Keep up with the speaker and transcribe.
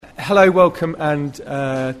Hello, welcome, and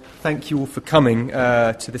thank you all for coming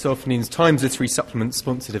to this afternoon's Times Literary Supplement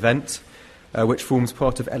sponsored event, which forms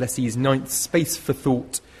part of LSE's 9th Space for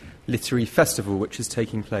Thought Literary Festival, which is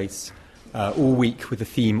taking place all week with the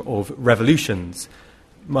theme of revolutions.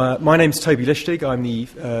 My name's Toby Lishtig. I'm the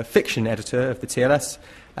fiction editor of the TLS,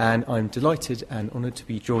 and I'm delighted and honoured to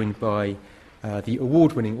be joined by the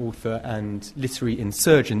award-winning author and literary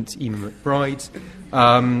insurgent Eimear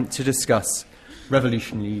McBride to discuss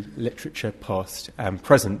revolutionary literature past and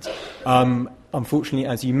present. Unfortunately,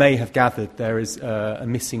 as you may have gathered, there is a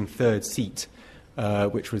missing third seat,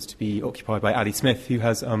 which was to be occupied by Ali Smith, who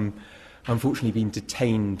has unfortunately been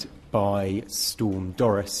detained by Storm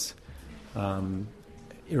Doris.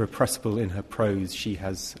 Irrepressible in her prose, she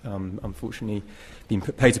has unfortunately been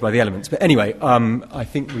painted by the elements. But anyway, I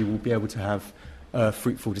think we will be able to have a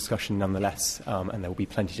fruitful discussion nonetheless, and there will be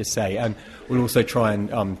plenty to say. And we'll also try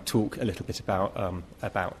and talk a little bit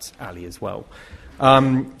about Ali as well.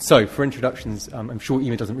 So, for introductions, I'm sure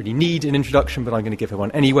Eimear doesn't really need an introduction, but I'm going to give her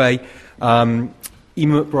one anyway. Eimear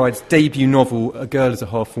McBride's debut novel, A Girl is a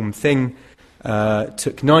Half-Formed Thing,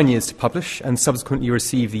 took 9 years to publish and subsequently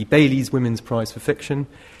received the Bailey's Women's Prize for Fiction,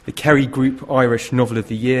 the Kerry Group Irish Novel of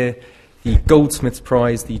the Year, the Goldsmiths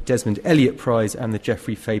Prize, the Desmond Elliott Prize, and the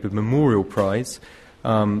Geoffrey Faber Memorial Prize.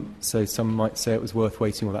 So some might say it was worth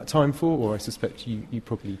waiting all that time for, or I suspect you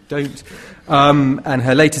probably don't. And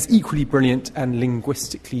her latest equally brilliant and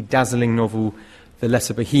linguistically dazzling novel, The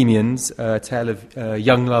Lesser Bohemians, a tale of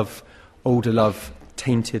young love, older love,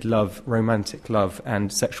 tainted love, romantic love,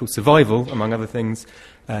 and sexual survival, among other things,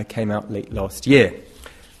 came out late last year.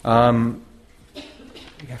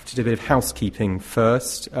 We have to do a bit of housekeeping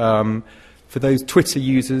first. For those Twitter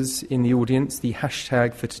users in the audience, the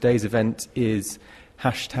hashtag for today's event is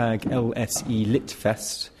hashtag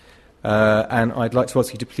LSELitFest. And I'd like to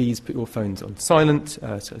ask you to please put your phones on silent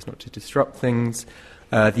so as not to disrupt things.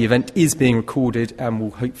 The event is being recorded and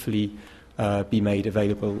will hopefully be made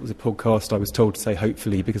available as a podcast. I was told to say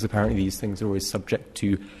hopefully because apparently these things are always subject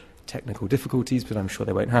to technical difficulties, but I'm sure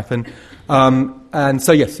they won't happen. And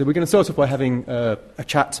so, yes, so we're going to start off by having a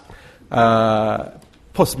chat,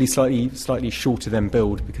 possibly slightly shorter than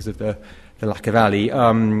billed because of the lack of Ali,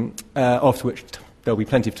 after which there'll be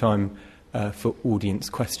plenty of time for audience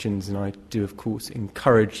questions, and I do, of course,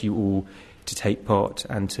 encourage you all to take part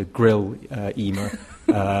and to grill Eimear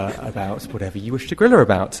about whatever you wish to grill her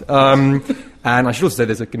about. And I should also say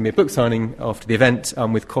there's going to be a book signing after the event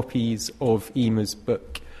with copies of Eimear's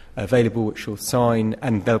book available, which she'll sign,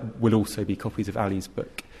 and there will also be copies of Ali's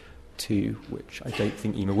book too, which I don't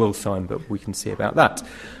think Eimear will sign, but we can see about that.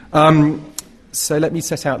 So let me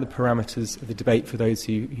set out the parameters of the debate for those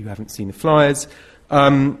who haven't seen the flyers.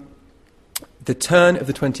 The turn of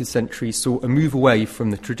the 20th century saw a move away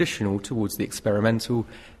from the traditional towards the experimental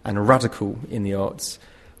and radical in the arts,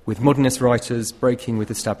 with modernist writers breaking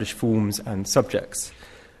with established forms and subjects.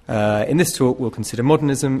 In this talk, we'll consider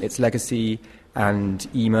modernism, its legacy, and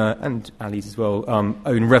Eimear, and Ali's as well,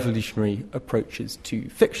 own revolutionary approaches to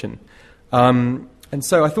fiction. And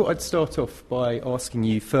so I thought I'd start off by asking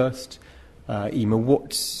you first, Eimear,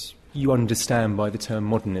 what you understand by the term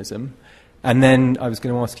modernism, and then I was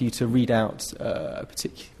going to ask you to read out a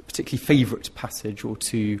particularly favourite passage or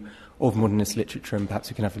two of modernist literature, and perhaps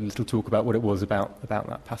we can have a little talk about what it was about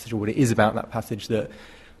that passage, or what it is about that passage that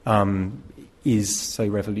is so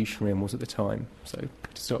revolutionary and was at the time. So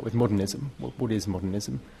to start with modernism, what is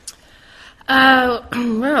modernism? Well,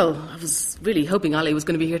 I was really hoping Ali was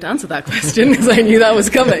going to be here to answer that question because I knew that was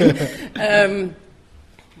coming.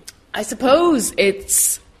 I suppose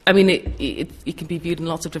it can be viewed in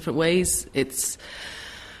lots of different ways. It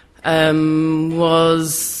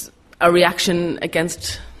was a reaction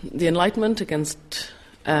against the Enlightenment, against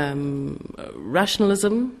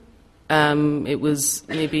rationalism. It was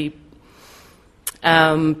maybe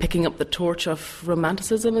picking up the torch of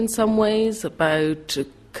Romanticism in some ways, about a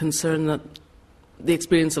concern that the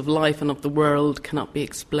experience of life and of the world cannot be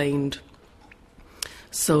explained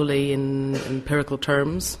solely in empirical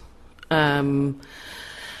terms. And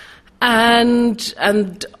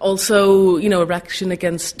also, a reaction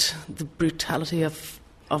against the brutality of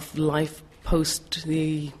life post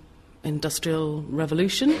the Industrial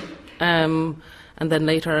Revolution, and then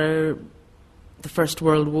later the First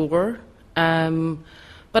World War.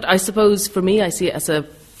 But I suppose for me, I see it as a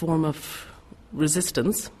form of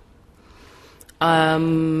resistance.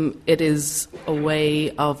 It is a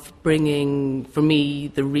way of bringing, for me,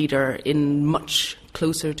 the reader in much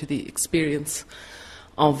closer to the experience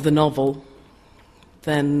of the novel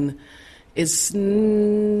than is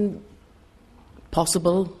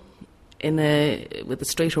possible with a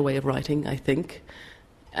straighter way of writing, I think.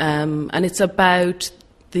 And it's about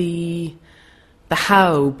the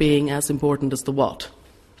how being as important as the what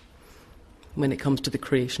when it comes to the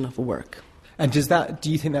creation of a work. And do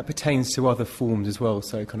you think that pertains to other forms as well,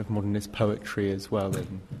 so kind of modernist poetry as well?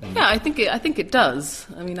 Yeah, I think it does.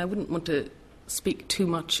 I mean, I wouldn't want to speak too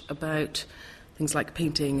much about things like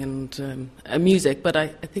painting and music, but I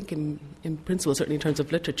think in principle, certainly in terms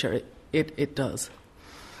of literature, it does.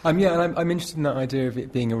 Yeah, and I'm interested in that idea of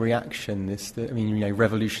it being a reaction.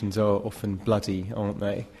 Revolutions are often bloody, aren't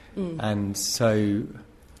they? And so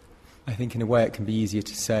I think in a way it can be easier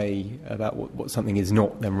to say about what something is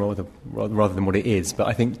not than rather than what it is. But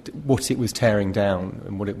I think what it was tearing down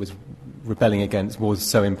and what it was rebelling against was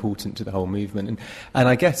so important to the whole movement. And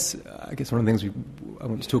I guess one of the things I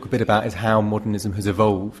want to talk a bit about is how modernism has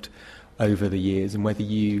evolved over the years, and whether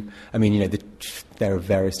there are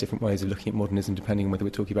various different ways of looking at modernism depending on whether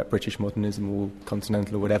we're talking about British modernism or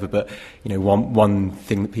continental or whatever. But one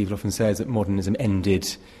thing that people often say is that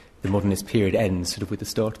the modernist period ends sort of with the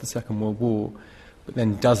start of the Second World War. But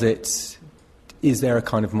then is there a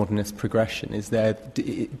kind of modernist progression? Does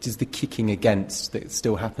the kicking against that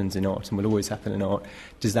still happens in art and will always happen in art,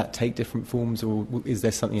 does that take different forms, or is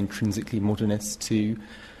there something intrinsically modernist to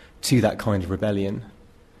that kind of rebellion?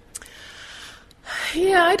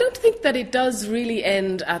 Yeah, I don't think that it does really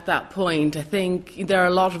end at that point. I think there are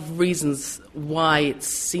a lot of reasons why it's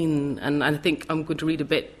seen, and I think I'm going to read a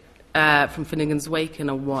bit from Finnegan's Wake in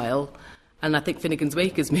a while. And I think Finnegan's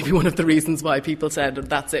Wake is maybe one of the reasons why people said,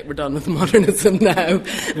 that's it, we're done with modernism now.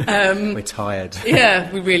 We're tired.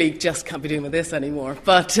 Yeah, we really just can't be doing with this anymore.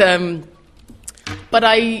 But I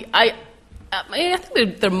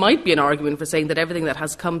think there might be an argument for saying that everything that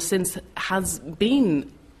has come since has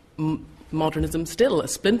been modernism still, a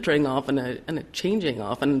splintering off and a changing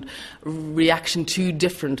off and reaction to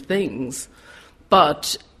different things.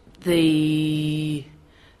 But the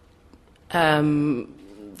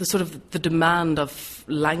sort of the demand of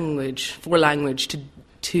language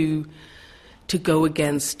to go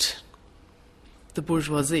against the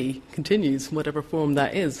bourgeoisie continues, whatever form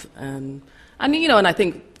that is, and I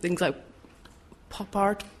think things like pop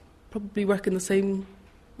art probably work on the same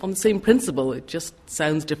principle. It just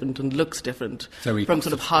sounds different and looks different from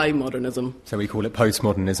sort of high modernism. So we call it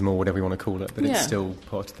postmodernism or whatever you want to call it, but it's still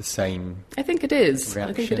part of the same. I think it is. Reaction.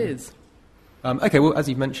 I think it is. Okay, well, as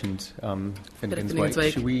you've mentioned, Finnegan's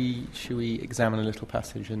Wake. Should we examine a little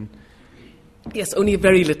passage? And yes, only a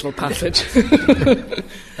very little passage.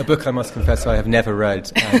 A book, I must confess, I have never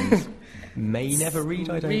read and may never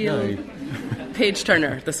read, I don't know. Page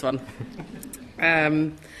turner, this one.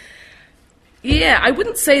 I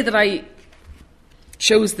wouldn't say that I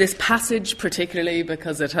chose this passage particularly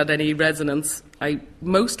because it had any resonance. I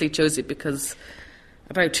mostly chose it because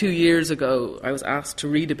about 2 years ago I was asked to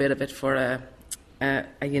read a bit of it for a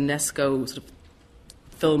UNESCO sort of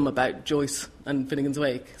film about Joyce and Finnegan's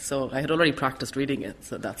Wake. So I had already practiced reading it,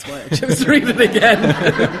 so that's why I chose to read it again.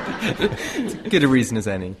 It's as good a reason as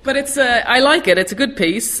any. But I like it. It's a good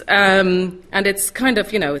piece, and it's kind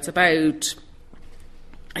of it's about.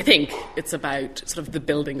 I think it's about sort of the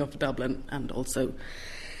building of Dublin and also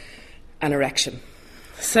an erection.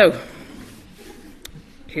 So,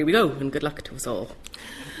 here we go, and good luck to us all.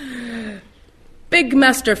 Big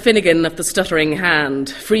Master Finnegan of the Stuttering Hand,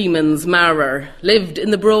 Freeman's Marrer, lived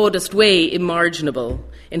in the broadest way imaginable,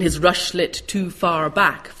 in his rushlit too far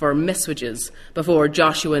back for messages before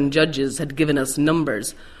Joshua and Judges had given us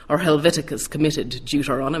numbers or Helveticus committed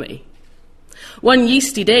Deuteronomy. One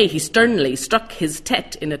yeasty day he sternly struck his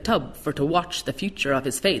tet in a tub for to watch the future of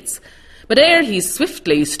his fates. But ere he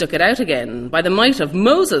swiftly stuck it out again, by the might of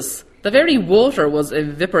Moses, the very water was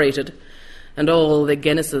evaporated, and all the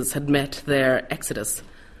Guinnesses had met their exodus.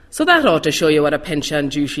 So that ought to show you what a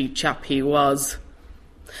pension-douchey chap he was.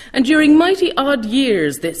 And during mighty odd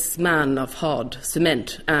years this man of hod,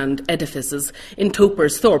 cement and edifices in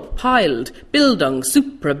Topers Thorpe piled bildung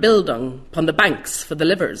supra bildung upon the banks for the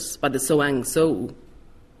livers by the Soang So.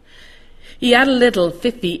 He had a little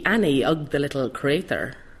fiffy Annie ug the little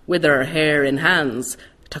crater, with her hair in hands,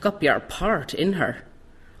 tuck up your part in her.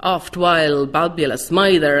 Oft while Balbulus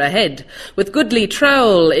mither ahead, with goodly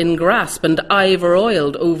trowel in grasp and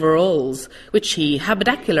ivor-oiled overalls, which he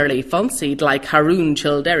habitacularly fancied like Haroun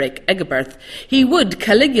Childeric Egbert, he would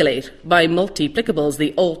caligulate by multiplicables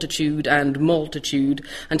the altitude and multitude,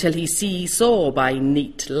 until he saw by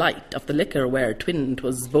neat light of the liquor where twin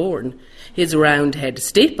 'twas born, his roundhead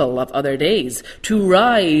staple of other days, to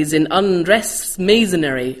rise in undress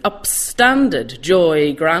masonry, upstanded,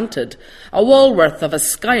 joy granted, a Walworth of a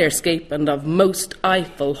skyerscape and of most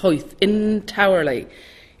Eiffel hoith in towerly,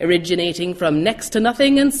 originating from next to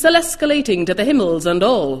nothing and celescalating to the himmels and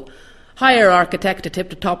all. Higher architect a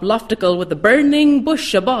tip-to-top loftical with the burning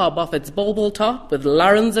bush abob off its bulbul top, with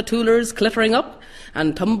larrons o' toolers clittering up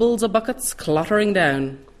and tumbles o' buckets clattering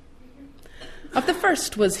down. Of the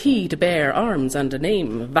first was he to bear arms and a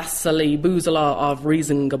name, Vasily Buzala of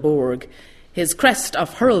Riesengeborg, his crest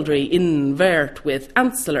of heraldry invert with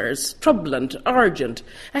ancillars, troublant, argent,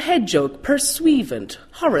 a hedge oak pursuivant,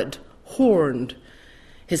 horrid, horned.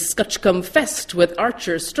 His scutchcomb fest with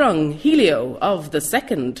archer strung, Helio of the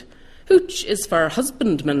second. Hooch is for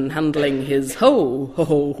husbandman handling his ho, ho,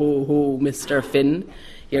 ho, ho, ho, Mr. Finn.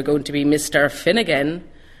 You're going to be Mr. Finn again.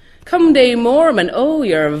 Come day Mormon, oh,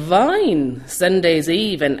 you're vine. Sunday's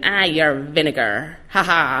Eve, and you're vinegar. Ha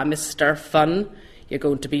ha, Mr. Fun. You're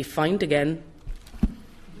going to be fined again.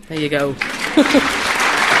 There you go.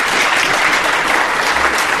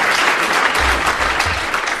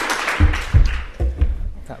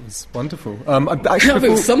 That was wonderful. Actually,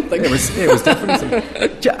 It was something. It was definitely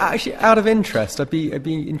something. Actually, out of interest, I'd be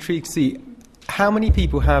intrigued to see how many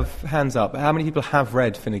people have, hands up, how many people have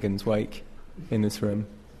read Finnegan's Wake in this room?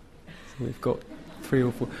 So we've got 3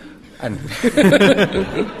 or 4. And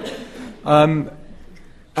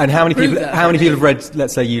and how many people have read,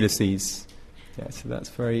 let's say, Ulysses? Yeah, so that's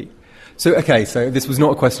very... So, okay, so this was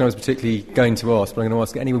not a question I was particularly going to ask, but I'm going to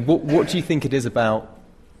ask it anyway. What do you think it is about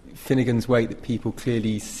Finnegan's Wake that people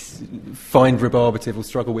clearly find rebarbative or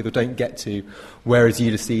struggle with or don't get to, whereas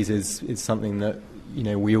Ulysses is something that, you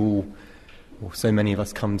know, we all, or so many of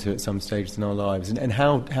us, come to at some stages in our lives? And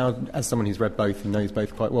how, as someone who's read both and knows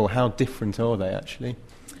both quite well, how different are they actually?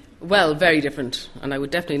 Well, very different, and I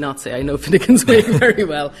would definitely not say I know Finnegan's Wake very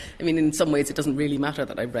well. I mean, in some ways it doesn't really matter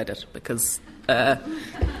that I've read it, because,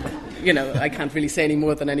 you know, I can't really say any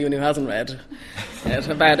more than anyone who hasn't read it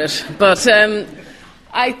about it. But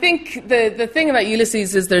I think the thing about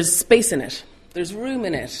Ulysses is there's space in it. There's room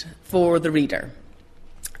in it for the reader.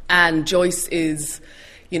 And Joyce is,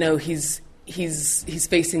 you know, he's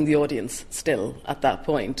facing the audience still at that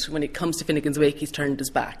point. When it comes to Finnegan's Wake, he's turned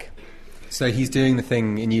his back. So he's doing the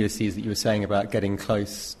thing in Ulysses that you were saying about getting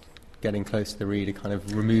close to the reader, kind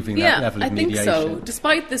of removing that level of mediation. Yeah, I think so.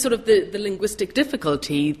 Despite the sort of the linguistic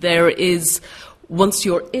difficulty, there is, once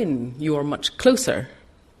you're in, you are much closer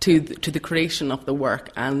to the creation of the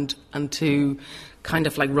work and to kind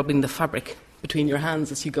of like rubbing the fabric between your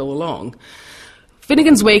hands as you go along.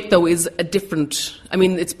 Finnegan's Wake, though, is a different... I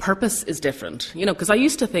mean, its purpose is different. You know, because I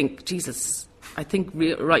used to think, Jesus, I think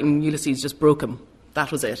writing Ulysses just broke him. That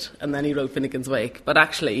was it. And then he wrote Finnegan's Wake. But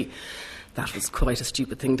actually, that was quite a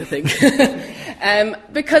stupid thing to think.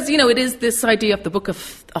 Because, you know, it is this idea of the book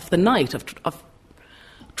of the night, of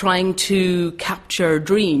trying to capture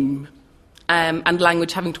dream, and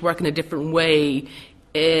language having to work in a different way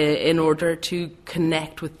in order to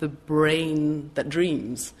connect with the brain that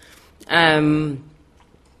dreams. And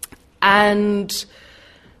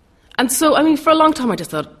so, I mean, for a long time I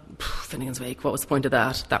just thought, Finnegan's Wake, what was the point of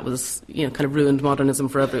that? That was, you know, kind of ruined modernism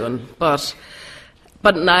for everyone. But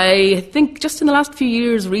I think just in the last few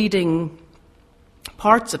years, reading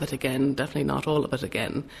parts of it again, definitely not all of it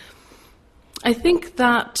again, I think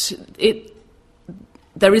that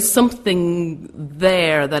there is something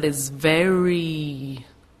there that is very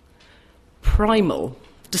primal,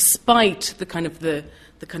 despite the kind of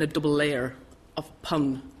double layer of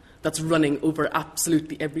pun that's running over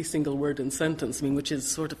absolutely every single word and sentence, I mean, which is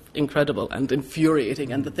sort of incredible and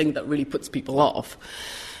infuriating, and the thing that really puts people off,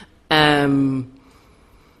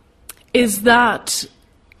 is that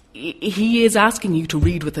he is asking you to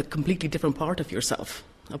read with a completely different part of yourself,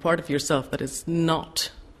 a part of yourself that is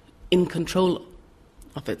not in control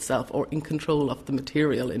of itself or in control of the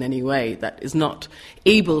material in any way, that is not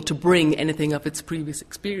able to bring anything of its previous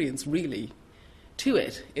experience really to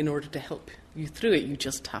it in order to help you through it. You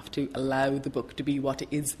just have to allow the book to be what it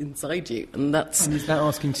is inside you, and is that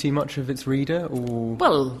asking too much of its reader, or?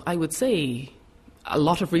 Well, I would say a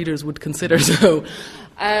lot of readers would consider so.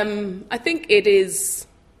 I think it is.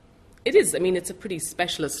 I mean, it's a pretty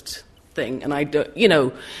specialist thing, and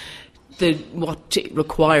what it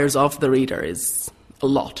requires of the reader is a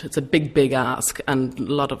lot. It's a big ask, and a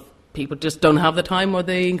lot of people just don't have the time or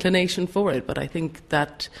the inclination for it. But I think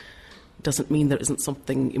that doesn't mean there isn't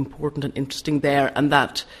something important and interesting there, and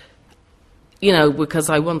that, you know,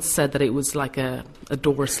 because I once said that it was like a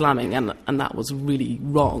door slamming, and that was really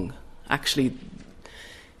wrong. Actually,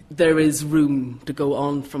 there is room to go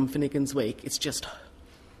on from Finnegan's Wake. It's just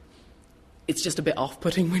a bit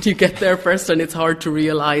off-putting when you get there first, and it's hard to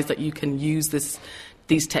realise that you can use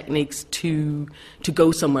these techniques to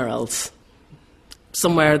go somewhere else,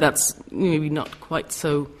 somewhere that's maybe not quite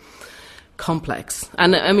so complex.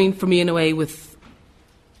 And I mean, for me, in a way, with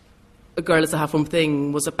A Girl Is a Half-Formed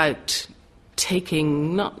Thing was about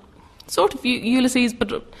taking not sort of Ulysses,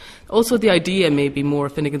 but also the idea maybe more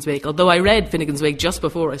of Finnegan's Wake. Although I read Finnegan's Wake just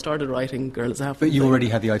before I started writing Girl Is a Half-Formed Thing. But you already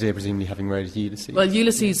had the idea, presumably, having read Ulysses. Well,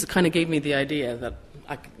 Ulysses kind of gave me the idea that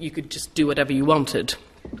you could just do whatever you wanted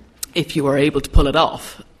if you were able to pull it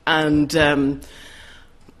off. And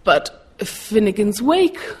but Finnegan's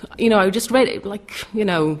Wake, I just read it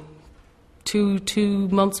two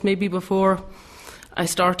months maybe before I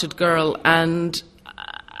started Girl, and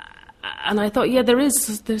I thought,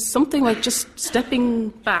 there's something like just stepping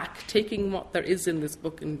back, taking what there is in this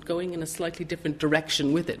book and going in a slightly different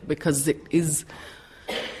direction with it, because it is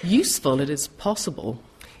useful, it is possible.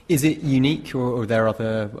 Is it unique, or are there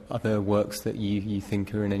other works that you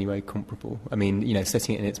think are in any way comparable? I mean,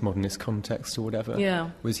 setting it in its modernist context or whatever. Yeah.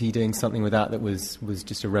 Was he doing something with that was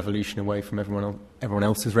just a revolution away from everyone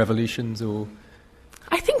else's revolutions, or?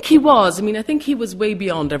 I think he was. I mean, I think he was way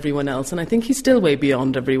beyond everyone else, and I think he's still way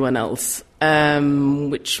beyond everyone else,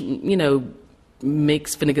 which,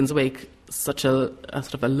 makes Finnegan's Wake such a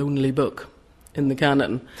sort of a lonely book in the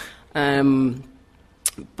canon.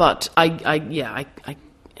 But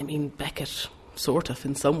I mean, Beckett, sort of,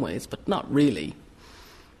 in some ways, but not really.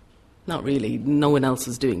 Not really. No one else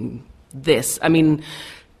is doing this. I mean,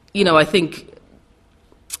 I think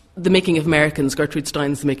The Making of Americans, Gertrude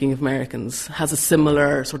Stein's The Making of Americans, has a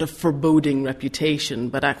similar sort of foreboding reputation,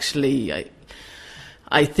 but actually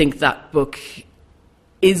I think that book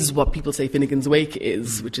is what people say Finnegan's Wake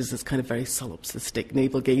is, which is this kind of very solipsistic,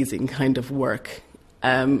 navel-gazing kind of work.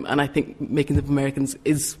 And I think Making of Americans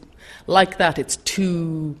is like that. It's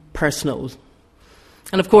too personal.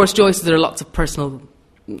 And of course, Joyce, there are lots of personal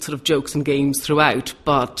sort of jokes and games throughout,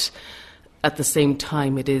 but at the same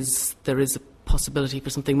time there is a possibility for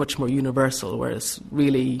something much more universal, whereas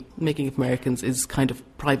really Making of Americans is kind of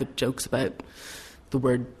private jokes about the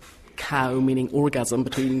word cow meaning orgasm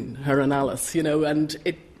between her and Alice, and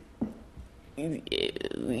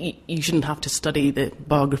you shouldn't have to study the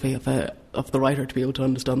biography of the writer to be able to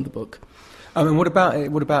understand the book. And what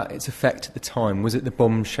about its effect at the time? Was it the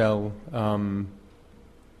bombshell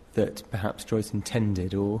that perhaps Joyce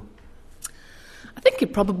intended, or? I think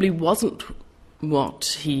it probably wasn't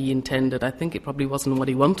what he intended. I think it probably wasn't what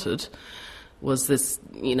he wanted. Was this,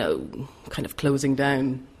 kind of closing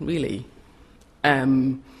down, really,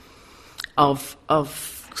 of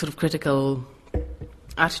sort of critical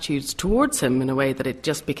attitudes towards him in a way that it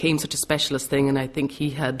just became such a specialist thing, and I think he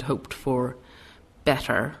had hoped for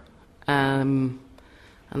better. And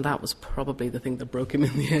that was probably the thing that broke him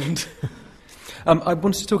in the end. I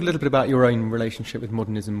wanted to talk a little bit about your own relationship with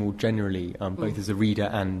modernism more generally, both as a reader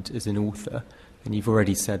and as an author. And you've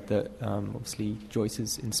already said that, obviously, Joyce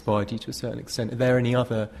has inspired you to a certain extent. Are there any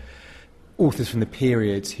other authors from the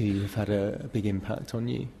period who have had a big impact on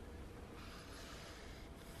you?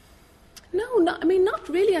 No, not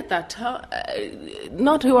really at that time.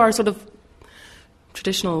 Not who are sort of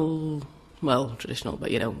traditional, but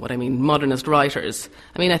you know what I mean, modernist writers.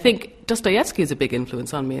 I mean, I think Dostoevsky is a big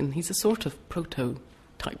influence on me, and he's a sort of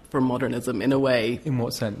prototype for modernism in a way. In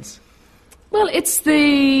what sense? Well, it's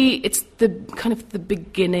the kind of the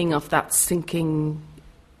beginning of that sinking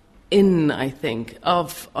in, I think,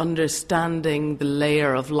 of understanding the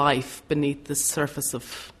layer of life beneath the surface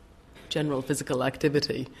of general physical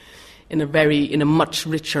activity in a much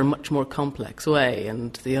richer, much more complex way,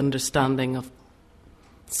 and the understanding of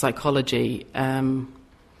psychology and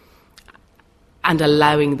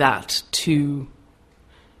allowing that to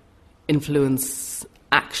influence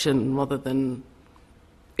action rather than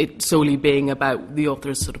it solely being about the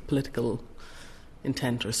author's sort of political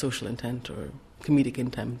intent or social intent or comedic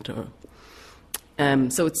intent. Or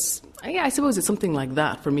so it's, I suppose it's something like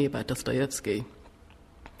that for me about Dostoevsky.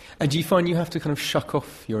 And do you find you have to kind of shuck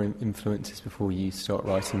off your influences before you start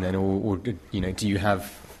writing then, or do you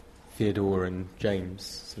have Theodore and James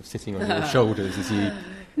sort of sitting on your shoulders as you...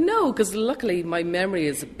 No, because luckily my memory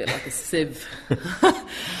is a bit like a sieve.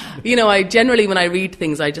 I generally, when I read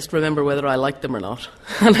things, I just remember whether I like them or not.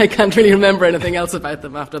 And I can't really remember anything else about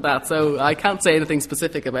them after that. So I can't say anything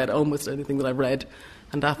specific about almost anything that I've read.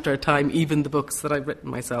 And after a time, even the books that I've written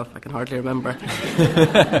myself, I can hardly remember.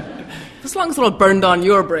 As long as they're all burned on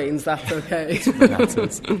your brains, that's okay.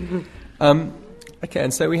 Okay,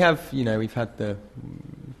 and so we have the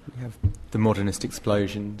modernist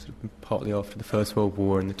explosion, sort of partly after the First World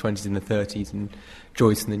War in the 20s and the 30s, and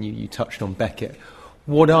Joyce, and then you touched on Beckett.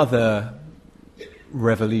 What other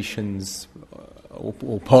revolutions,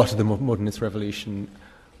 or part of the modernist revolution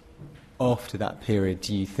after that period,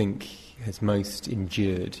 do you think has most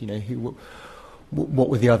endured? What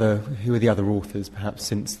were who are the other authors, perhaps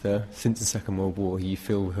since the Second World War, who you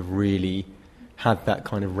feel have really had that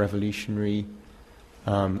kind of revolutionary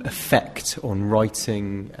effect on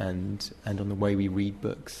writing and on the way we read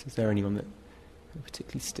books? Is there anyone that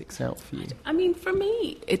particularly sticks out for you? I mean, for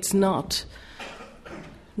me, it's not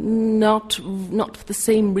for the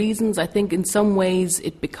same reasons. I think in some ways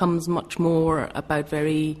it becomes much more about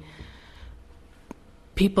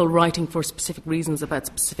people writing for specific reasons about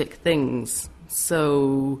specific things.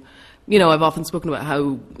 So, I've often spoken about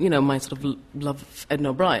how, my sort of love of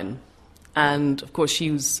Edna O'Brien. And, of course, she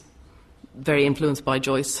was very influenced by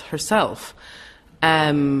Joyce herself.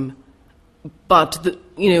 But,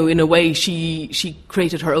 in a way, she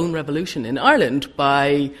created her own revolution in Ireland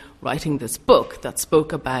by writing this book that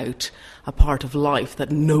spoke about a part of life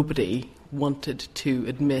that nobody wanted to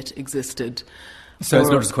admit existed. So it's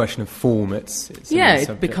not just a question of form, it's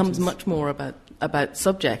it becomes much more about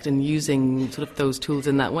subject and using sort of those tools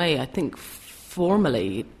in that way. I think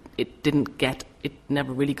formally it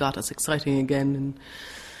never really got as exciting again.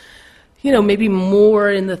 And, maybe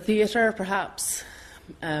more in the theatre, perhaps.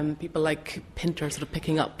 People like Pinter sort of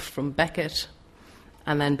picking up from Beckett,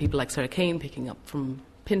 and then people like Sarah Kane picking up from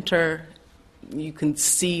Pinter. You can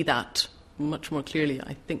see that much more clearly,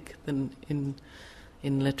 I think, than in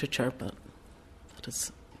literature, but that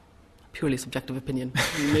is purely subjective opinion,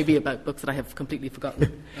 maybe about books that I have completely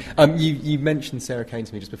forgotten. You mentioned Sarah Kane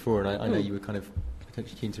to me just before, and I know you were kind of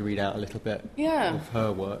potentially keen to read out a little bit of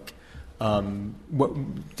her work.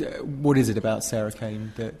 What is it about Sarah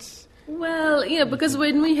Kane that... Well, because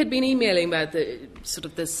when we had been emailing about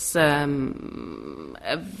this event,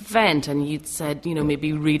 and you'd said,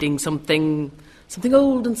 maybe reading something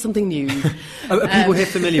old and something new. Are people here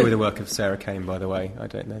familiar with the work of Sarah Kane, by the way? I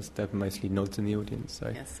don't know. There are mostly nods in the audience,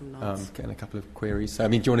 so yes, some nods. Getting a couple of queries. So,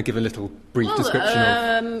 do you want to give a little brief description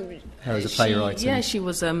of her as a playwright? She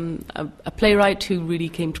was a playwright who really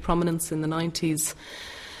came to prominence in the 90s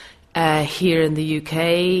here in the UK.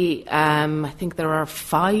 I think there are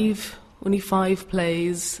only five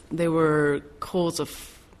plays. They were cause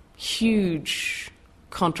of huge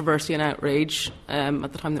controversy and outrage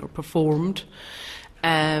at the time they were performed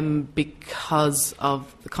because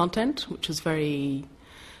of the content, which was very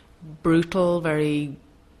brutal, very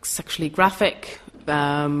sexually graphic,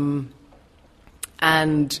 and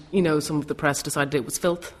some of the press decided it was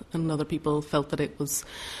filth, and other people felt that it was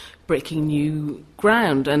breaking new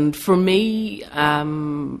ground. And for me,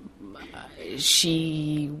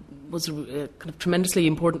 she was a kind of tremendously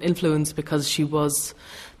important influence because she was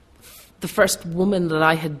the first woman that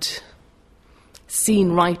I had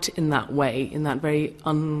seen write in that way, in that very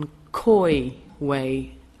uncoy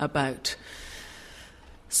way about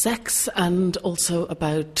sex and also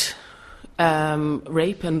about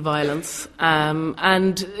rape and violence.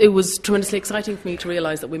 And it was tremendously exciting for me to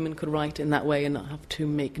realise that women could write in that way and not have to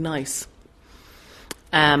make nice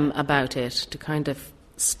about it, to kind of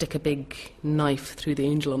stick a big knife through the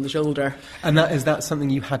angel on the shoulder. And is that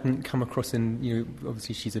something you hadn't come across in,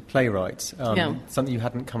 obviously she's a playwright, something you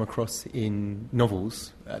hadn't come across in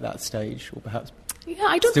novels at that stage, or perhaps... Yeah,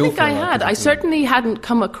 I don't think I had. I certainly hadn't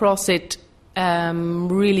come across it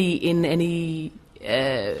really in any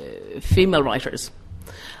female writers.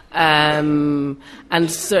 And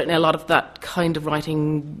certainly a lot of that kind of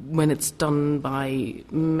writing, when it's done by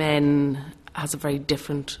men, has a very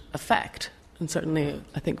different effect. And certainly,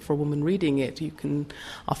 I think for a woman reading it, you can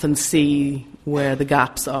often see where the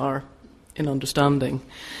gaps are in understanding.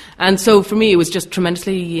 And so for me, it was just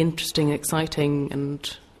tremendously interesting, exciting,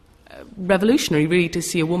 and revolutionary, really, to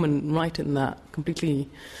see a woman write in that completely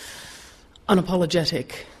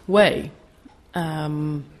unapologetic way.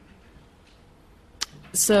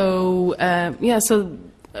 So,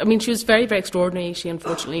 she was very, very extraordinary. She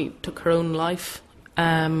unfortunately took her own life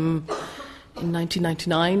in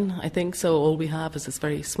 1999, I think. So all we have is this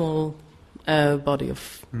very small body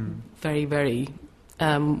of very, very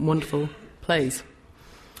wonderful plays.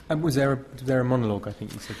 And was there a monologue? I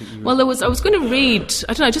think you said that you. Well, there was. I was going to read.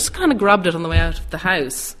 I don't know. I just kind of grabbed it on the way out of the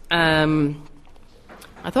house. I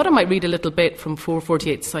thought I might read a little bit from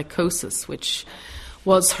 448 Psychosis, which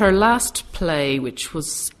was her last play, which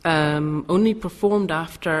was only performed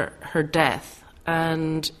after her death,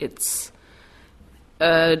 and it's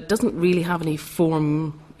doesn't really have any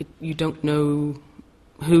form. You don't know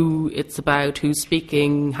who it's about, who's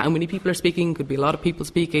speaking, how many people are speaking. Could be a lot of people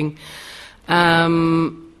speaking.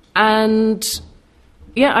 And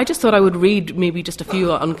yeah, I just thought I would read maybe just a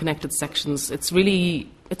few unconnected sections. It's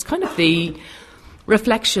kind of the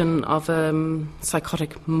reflection of a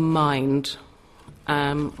psychotic mind,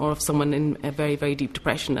 or of someone in a very, very deep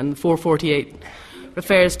depression. And 448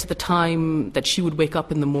 refers to the time that she would wake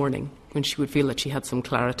up in the morning when she would feel that she had some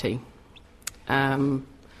clarity.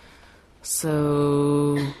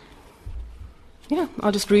 So, yeah,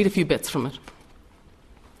 I'll just read a few bits from it.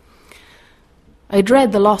 I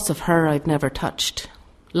dread the loss of her I've never touched.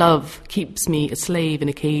 Love keeps me a slave in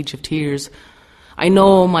a cage of tears. I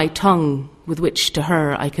gnaw my tongue with which to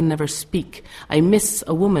her I can never speak. I miss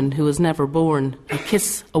a woman who was never born. I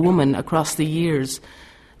kiss a woman across the years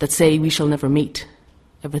that say we shall never meet.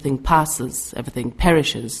 Everything passes, everything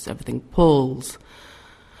perishes, everything palls.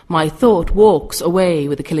 My thought walks away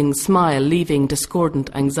with a killing smile, leaving discordant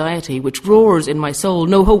anxiety, which roars in my soul,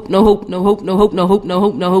 no hope, no hope, no hope, no hope, no hope, no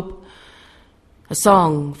hope, no hope. A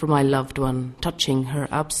song for my loved one, touching her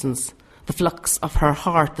absence, the flux of her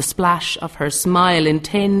heart, the splash of her smile. In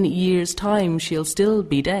 10 years' time, she'll still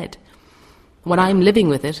be dead. When I'm living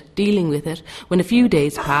with it, dealing with it, when a few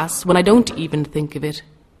days pass, when I don't even think of it,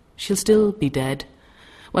 she'll still be dead.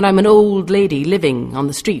 When I'm an old lady living on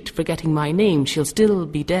the street, forgetting my name, she'll still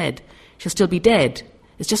be dead. She'll still be dead.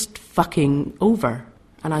 It's just fucking over,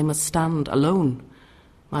 and I must stand alone.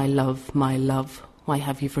 My love, why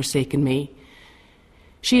have you forsaken me?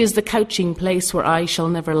 She is the couching place where I shall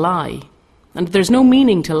never lie, and there's no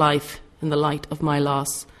meaning to life in the light of my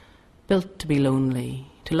loss. Built to be lonely,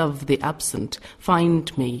 to love the absent,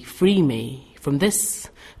 find me, free me from this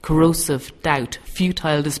corrosive doubt,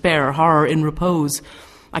 futile despair, horror in repose.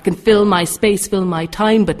 I can fill my space, fill my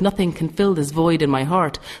time, but nothing can fill this void in my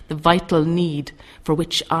heart, the vital need for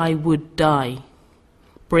which I would die.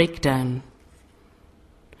 Breakdown.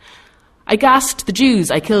 I gassed the Jews,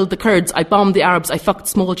 I killed the Kurds, I bombed the Arabs, I fucked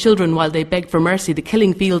small children while they begged for mercy. The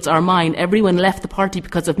killing fields are mine. Everyone left the party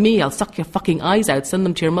because of me. I'll suck your fucking eyes out, send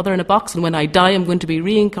them to your mother in a box, and when I die I'm going to be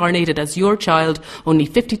reincarnated as your child, only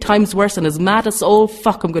 50 times worse and as mad as all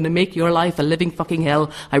fuck. I'm going to make your life a living fucking hell.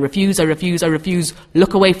 I refuse, I refuse, I refuse.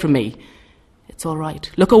 Look away from me. It's all right.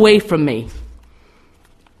 Look away from me.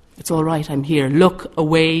 It's all right, I'm here. Look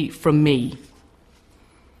away from me.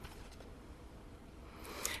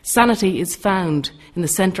 Sanity is found in the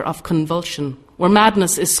centre of convulsion, where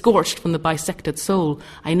madness is scorched from the bisected soul.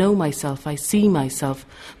 I know myself, I see myself.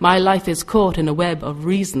 My life is caught in a web of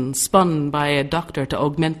reason, spun by a doctor to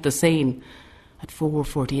augment the sane. At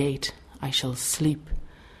 4:48, I shall sleep.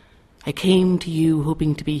 I came to you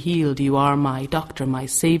hoping to be healed. You are my doctor, my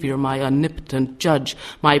saviour, my omnipotent judge,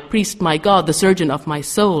 my priest, my God, the surgeon of my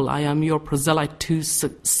soul. I am your proselyte to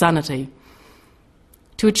sanity.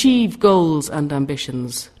 To achieve goals and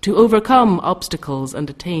ambitions, to overcome obstacles and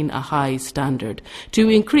attain a high standard, to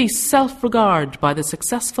increase self-regard by the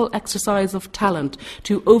successful exercise of talent,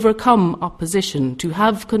 to overcome opposition, to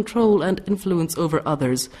have control and influence over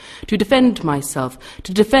others, to defend myself,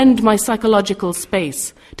 to defend my psychological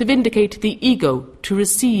space, to vindicate the ego, to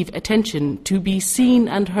receive attention, to be seen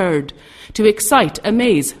and heard, to excite,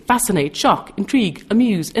 amaze, fascinate, shock, intrigue,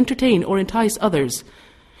 amuse, entertain or entice others,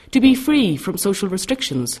 to be free from social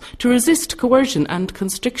restrictions, to resist coercion and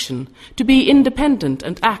constriction, to be independent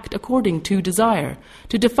and act according to desire,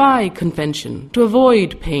 to defy convention, to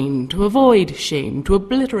avoid pain, to avoid shame, to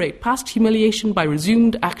obliterate past humiliation by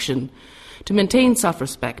resumed action, to maintain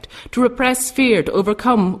self-respect, to repress fear, to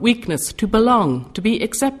overcome weakness, to belong, to be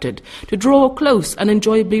accepted, to draw close and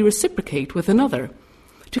enjoyably reciprocate with another,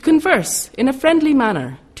 to converse in a friendly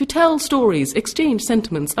manner, to tell stories, exchange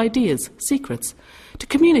sentiments, ideas, secrets, to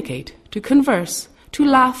communicate, to converse, to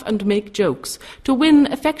laugh and make jokes, to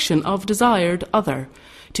win affection of desired other,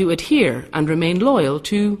 to adhere and remain loyal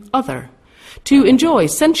to other, to enjoy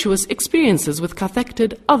sensuous experiences with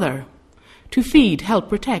cathected other, to feed, help,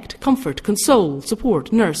 protect, comfort, console,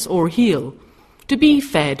 support, nurse or heal, to be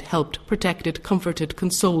fed, helped, protected, comforted,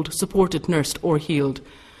 consoled, supported, nursed or healed,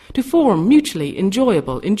 to form mutually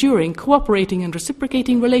enjoyable, enduring, cooperating and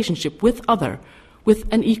reciprocating relationship with other,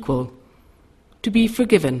 with an equal, to be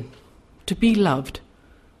forgiven, to be loved,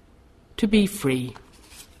 to be free.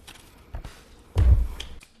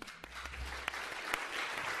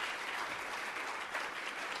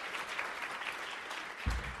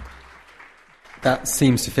 That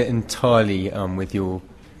seems to fit entirely with your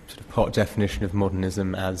sort of part definition of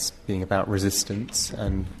modernism as being about resistance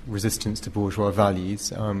and resistance to bourgeois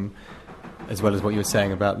values, as well as what you were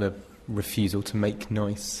saying about the refusal to make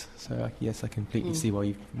nice. So yes, I completely see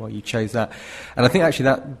why you chose that, and I think actually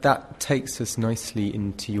that takes us nicely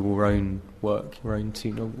into your own work, your own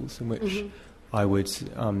two novels, in which I would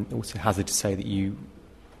also hazard to say that you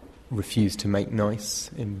refuse to make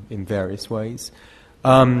nice in various ways. So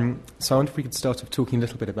I wonder if we could start off talking a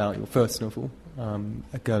little bit about your first novel,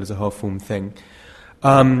 A Girl is a Half-Formed Thing,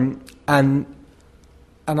 and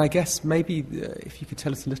I guess maybe if you could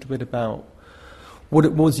tell us a little bit about what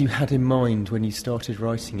it was you had in mind when you started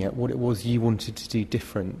writing it, what it was you wanted to do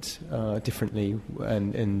differently,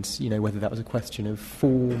 and you know, whether that was a question of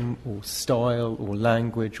form or style or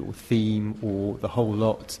language or theme or the whole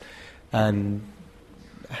lot, and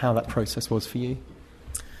how that process was for you.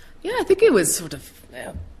 Yeah, I think it was sort of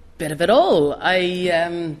a bit of it all.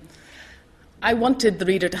 I wanted the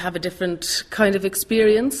reader to have a different kind of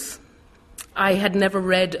experience. I had never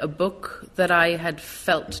read a book that I had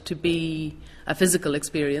felt to be a physical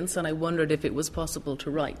experience, and I wondered if it was possible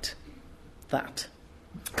to write that.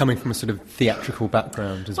 Coming from a sort of theatrical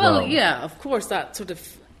background as well. Well, yeah, of course, that sort of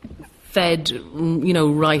fed, you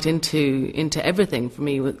know, right into everything for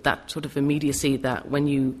me, with that sort of immediacy that when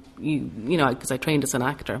you know, because I trained as an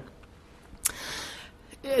actor,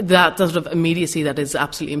 that sort of immediacy that is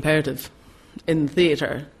absolutely imperative in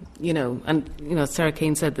theatre, you know. And, you know, Sarah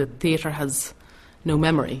Kane said that theatre has no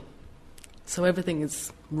memory. So everything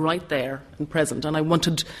is right there and present. And I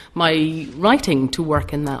wanted my writing to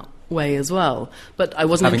work in that way as well. But I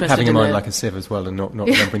wasn't interested having in a mind like a sieve as well, and not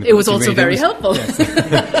remembering the it was books you also read. very helpful. Yes.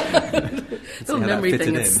 The whole memory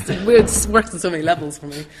thing, it works on so many levels for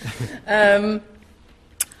me.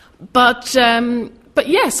 But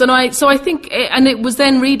yes, and I think, and it was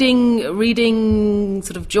then reading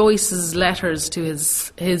sort of Joyce's letters to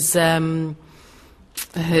his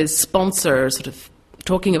sponsor, sort of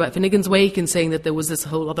talking about Finnegan's Wake and saying that there was this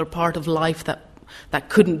whole other part of life that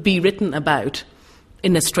couldn't be written about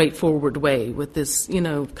in a straightforward way with this, you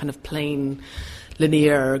know, kind of plain,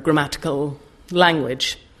 linear, grammatical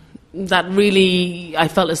language. That really, I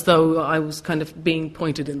felt as though I was kind of being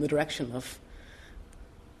pointed in the direction of,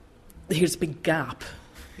 here's a big gap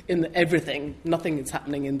in everything. Nothing is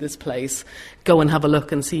happening in this place. Go and have a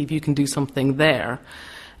look and see if you can do something there.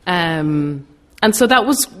 And so that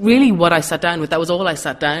was really what I sat down with. That was all I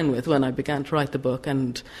sat down with when I began to write the book.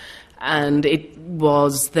 And it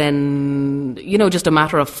was then, you know, just a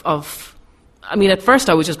matter of I mean, at first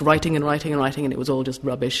I was just writing, and it was all just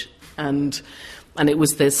rubbish. And it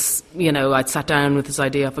was this, you know, I'd sat down with this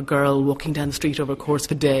idea of a girl walking down the street over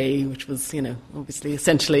Corsica Day, which was, you know, obviously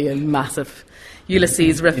essentially a massive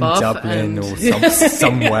Ulysses riff-off. In Dublin or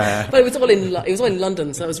somewhere. But it was all in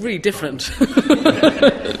London, so it was really different.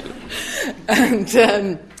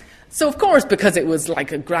 And so, of course, because it was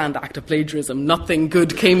like a grand act of plagiarism, nothing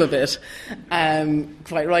good came of it,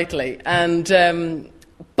 quite rightly. And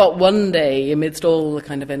but one day, amidst all the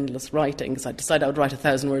kind of endless writing, because I decided I would write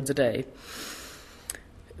 1,000 words a day,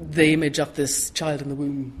 the image of this child in the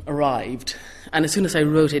womb arrived. And as soon as I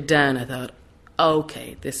wrote it down, I thought,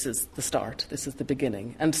 okay, this is the start, this is the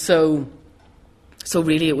beginning. And so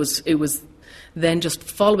really it was then just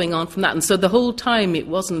following on from that. And so the whole time it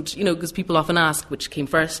wasn't, you know, because people often ask which came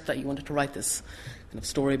first, that you wanted to write this kind of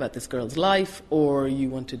story about this girl's life, or you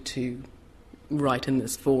wanted to write in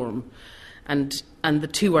this form. And the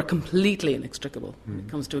two are completely inextricable. When it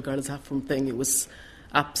comes to A Girl Is Half From Thing, it was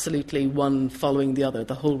absolutely one following the other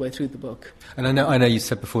the whole way through the book. And I know you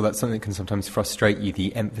said before that something can sometimes frustrate you,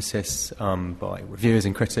 the emphasis by reviewers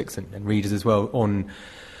and critics and readers as well on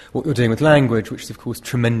what you're doing with language, which is of course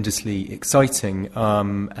tremendously exciting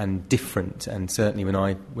and different. And certainly when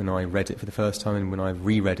I read it for the first time and when I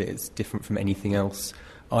reread it, it's different from anything else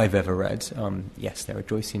I've ever read. Yes, there are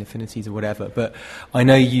Joycean affinities or whatever, but I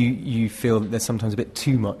know you feel that there's sometimes a bit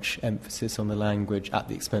too much emphasis on the language at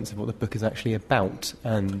the expense of what the book is actually about.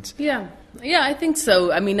 And yeah, I think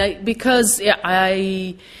so. I mean, I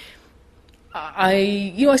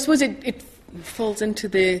suppose it falls into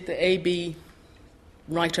the A-B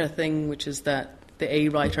writer thing, which is that the A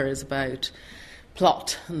writer is about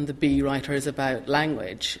plot and the B writer is about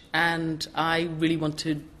language, and I really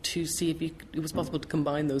wanted to see if it was possible to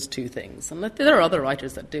combine those two things. And there are other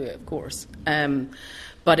writers that do it, of course,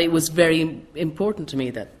 but it was very important to me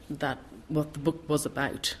that what the book was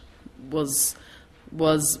about was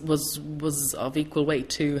of equal weight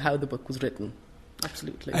to how the book was written.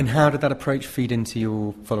 Absolutely. And how did that approach feed into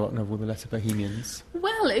your follow-up novel, The Letter Bohemians?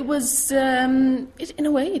 Well, it was, in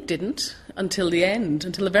a way it didn't until the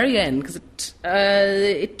very end, because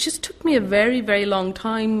it just took me a very, very long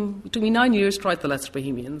time. It took me 9 years to write The Letter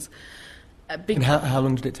Bohemians. And how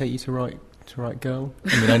long did it take you to write Girl?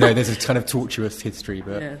 I mean, I know there's a kind of tortuous history,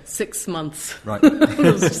 but... Yeah, 6 months. Right. It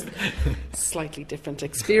was just a slightly different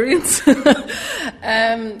experience.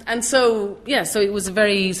 And so it was a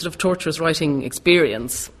very sort of torturous writing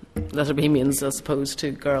experience, Letter Bohemians, as opposed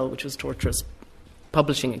to Girl, which was torturous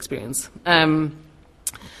publishing experience.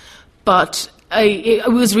 But that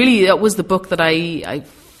was the book that I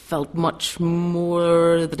felt much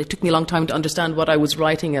more that it took me a long time to understand what I was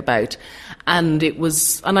writing about. And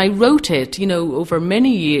I wrote it, over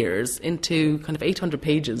many years into kind of 800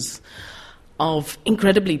 pages of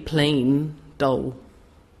incredibly plain, dull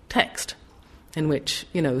text in which,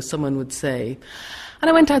 someone would say, and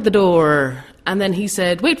I went out the door, and then he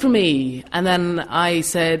said, wait for me. And then I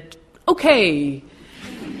said, okay,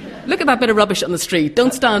 look at that bit of rubbish on the street,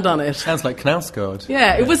 don't stand on it. Sounds like Knausgård.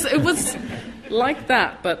 Yeah, it was like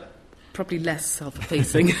that, but probably less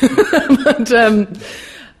self-effacing. But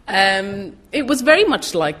it was very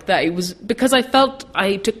much like that. It was because I felt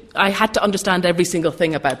I had to understand every single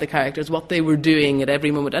thing about the characters, what they were doing at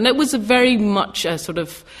every moment. And it was very much a sort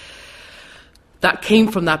of... that came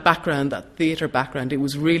from that background, that theatre background. It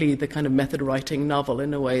was really the kind of method writing novel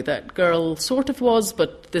in a way that Girl sort of was,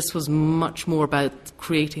 but this was much more about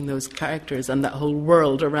creating those characters and that whole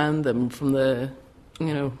world around them from the,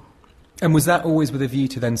 And was that always with a view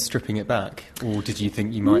to then stripping it back? Or did you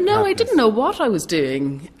think you might No, have I this? didn't know what I was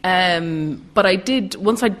doing. But I did,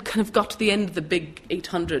 once I'd kind of got to the end of the big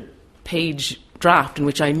 800-page draft in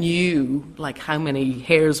which I knew, like, how many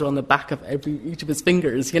hairs were on the back of each of his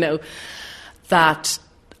fingers, that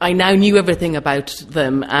I now knew everything about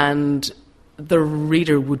them, and the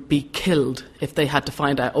reader would be killed if they had to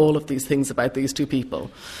find out all of these things about these two people.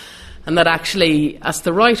 And that actually, as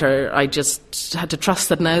the writer, I just had to trust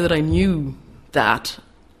that now that I knew that,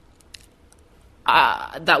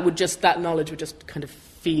 that knowledge would just kind of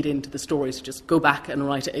feed into the stories, to just go back and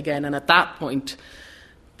write it again. And at that point,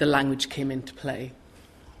 the language came into play.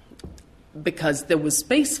 Because there was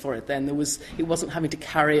space for it then. It wasn't having to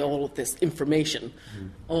carry all of this information.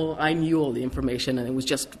 I knew all the information, and it was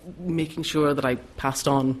just making sure that I passed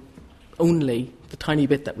on only the tiny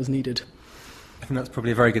bit that was needed. I think that's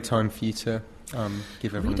probably a very good time for you to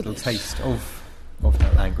give everyone a little taste of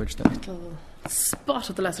that language then. Little spot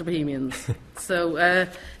of the Lesser Bohemians. So,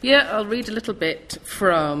 I'll read a little bit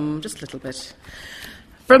from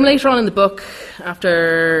later on in the book,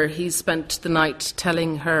 after he's spent the night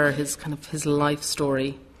telling her his life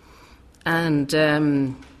story. And do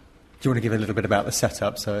you want to give a little bit about the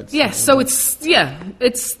setup?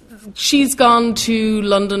 She's gone to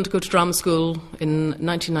London to go to drama school in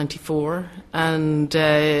 1994, and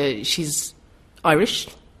she's Irish,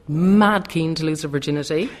 mad keen to lose her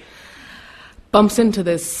virginity. Bumps into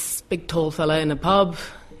this big tall fella in a pub.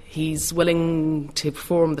 He's willing to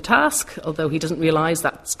perform the task, although he doesn't realise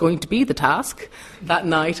that's going to be the task that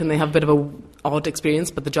night, and they have a bit of an odd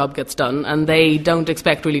experience, but the job gets done, and they don't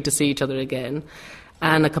expect really to see each other again.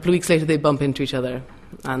 And a couple of weeks later, they bump into each other,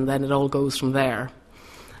 and then it all goes from there.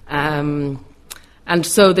 And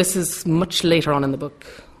so this is much later on in the book,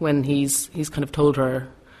 when he's kind of told her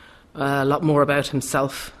a lot more about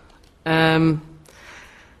himself. And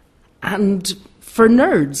for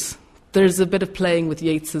nerds, there's a bit of playing with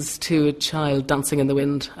Yeats's To a Child Dancing in the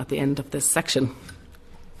Wind at the end of this section.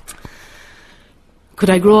 Could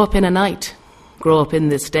I grow up in a night, grow up in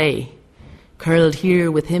this day, curled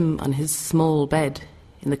here with him on his small bed,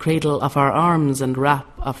 in the cradle of our arms and wrap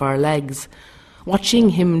of our legs, watching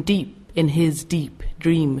him deep in his deep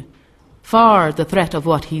dream, far the threat of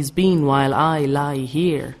what he's been while I lie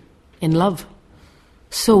here, in love.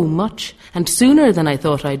 So much, and sooner than I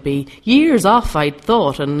thought I'd be. Years off I'd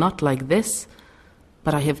thought, and not like this.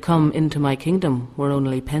 But I have come into my kingdom where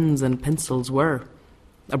only pens and pencils were.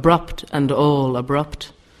 Abrupt and all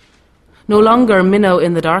abrupt. No longer minnow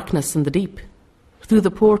in the darkness and the deep. Through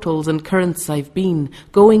the portals and currents I've been,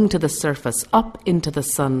 going to the surface, up into the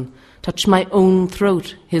sun, touch my own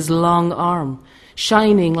throat, his long arm,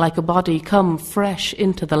 shining like a body come fresh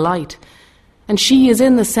into the light. And she is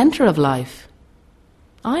in the centre of life.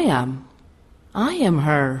 I am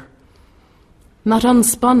her. Not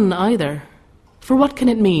unspun either. For what can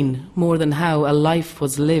it mean more than how a life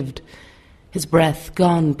was lived? His breath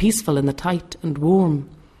gone peaceful in the tight and warm.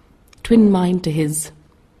 Twin mine to his,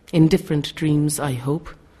 in different dreams I hope,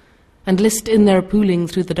 and list in their pooling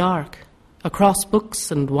through the dark, across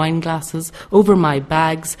books and wine glasses, over my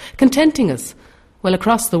bags, contenting us, while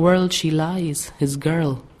across the world she lies, his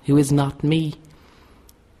girl, who is not me.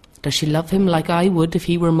 Does she love him like I would if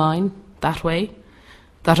he were mine, that way?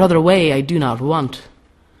 That other way I do not want.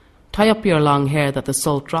 Tie up your long hair that the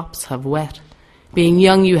salt drops have wet. Being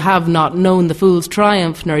young you have not known the fool's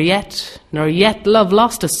triumph, nor yet love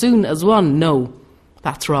lost as soon as won. No,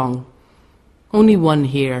 that's wrong. Only one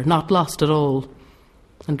here, not lost at all.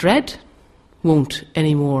 And dread? Won't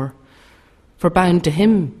any more. For bound to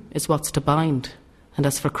him is what's to bind. And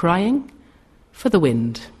as for crying, for the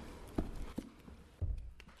wind.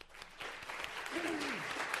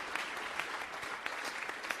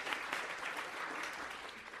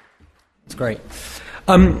 Great.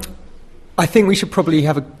 I think we should probably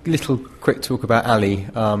have a little quick talk about Ali,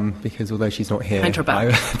 because although she's not here... Behind her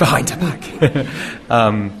back. Behind her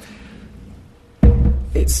back.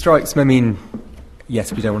 It strikes me, I mean,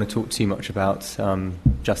 yes, we don't want to talk too much about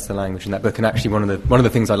just the language in that book, and actually one of the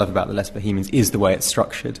things I love about The Less Bohemians is the way it's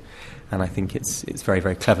structured, and I think it's very,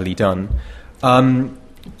 very cleverly done. And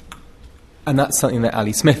that's something that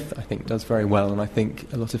Ali Smith, I think, does very well, and I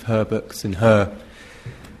think a lot of her books and her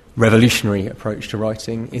revolutionary approach to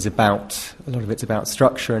writing is about, a lot of it's about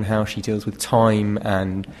structure and how she deals with time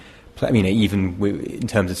and, I mean, even in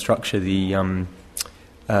terms of structure, the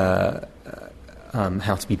How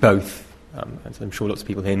to Be Both. As I'm sure lots of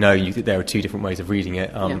people here know, there are two different ways of reading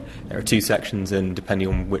it. There are two sections, and depending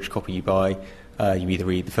on which copy you buy, you either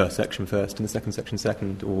read the first section first and the second section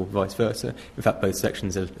second, or vice versa. In fact, both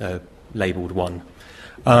sections are labelled one.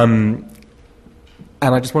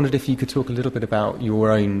 And I just wondered if you could talk a little bit about your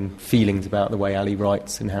own feelings about the way Ali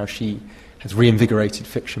writes and how she has reinvigorated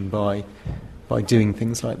fiction by doing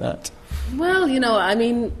things like that. Well, I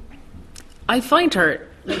mean, I find her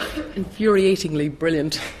infuriatingly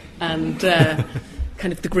brilliant and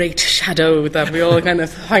kind of the great shadow that we all kind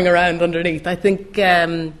of hang around underneath. I think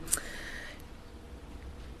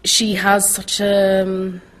she has such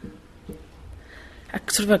a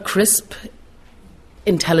sort of a crisp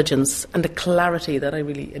intelligence and a clarity that I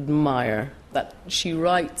really admire, that she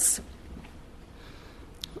writes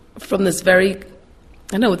from this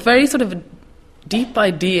with very sort of deep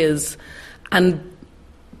ideas,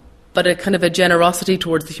 but a kind of a generosity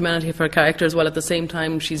towards the humanity of her characters, while at the same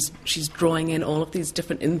time she's drawing in all of these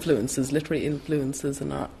different influences, literary influences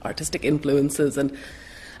and artistic influences, and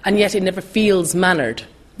yet it never feels mannered.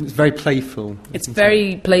 It's very playful. It's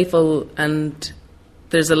very playful, and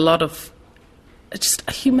there's a lot of just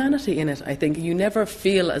a humanity in it, I think. You never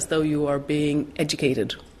feel as though you are being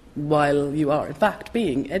educated while you are, in fact,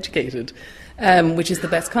 being educated, which is the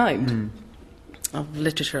best kind of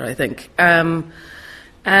literature, I think. And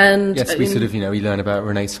yes, we sort of, we learn about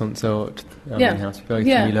Renaissance art, How to Be Both,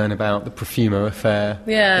 and we learn about the Profumo affair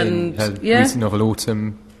in her recent novel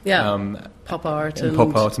Autumn, pop art and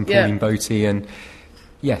Pauline Boty, and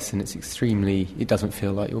yes, and it's it doesn't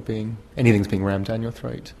feel like anything's being rammed down your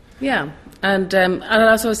throat. Yeah, and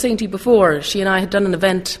as I was saying to you before, she and I had done an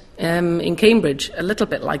event in Cambridge, a little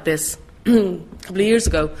bit like this, a couple of years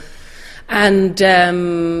ago, and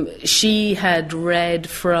she had read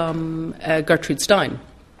from Gertrude Stein,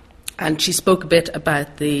 and she spoke a bit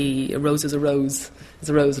about the rose is a rose,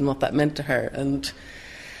 and what that meant to her, and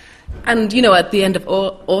at the end of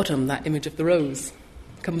autumn, that image of the rose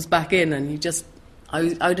comes back in, and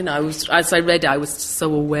I don't know, as I read it, I was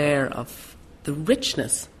so aware of the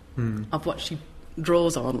richness of what she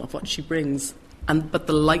draws on, of what she brings, but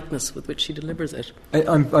the lightness with which she delivers it.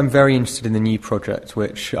 I'm very interested in the new project,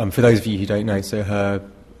 which, for those of you who don't know, so her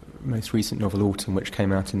most recent novel, Autumn, which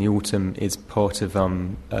came out in the autumn, is part of a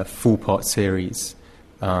 4-part series,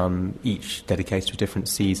 each dedicated to a different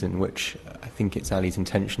season, which I think it's Ali's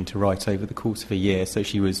intention to write over the course of a year. So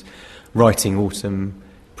she was writing Autumn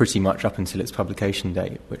pretty much up until its publication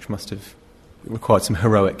date, which must have required some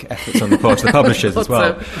heroic efforts on the part of the publishers as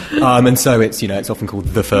well. And so it's often called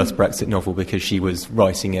the first Brexit novel because she was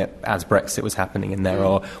writing it as Brexit was happening, and there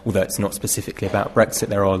are, although it's not specifically about Brexit,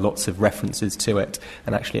 there are lots of references to it,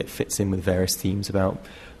 and actually it fits in with various themes about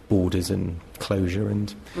borders and closure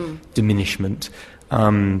and diminishment,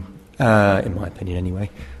 in my opinion anyway.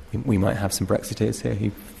 We might have some Brexiteers here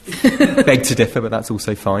who beg to differ, but that's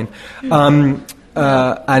also fine.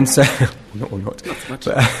 And so, or not,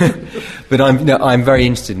 but I'm very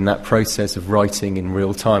interested in that process of writing in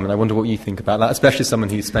real time, and I wonder what you think about that, especially someone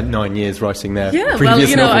who's spent 9 years writing their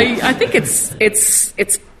previous novel. I think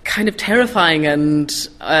it's kind of terrifying and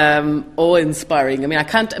awe-inspiring. I mean, I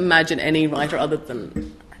can't imagine any writer other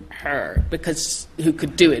than her who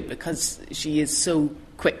could do it, because she is so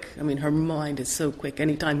quick. I mean, her mind is so quick.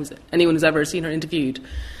 Anyone who's ever seen her interviewed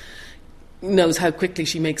knows how quickly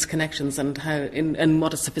she makes connections and how in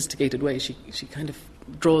what a sophisticated way she kind of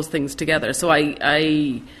draws things together. So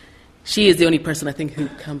she is the only person I think who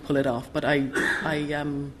can pull it off. But I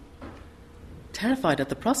am terrified at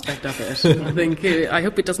the prospect of it. I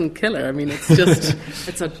hope it doesn't kill her. I mean,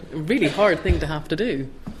 it's a really hard thing to have to do.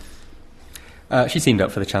 She seemed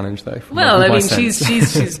up for the challenge, though. Well, I mean,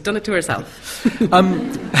 she's done it to herself.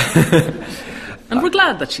 And we're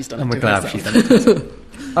glad that she's done it to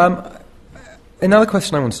herself. Another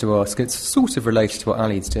question I wanted to ask, it's sort of related to what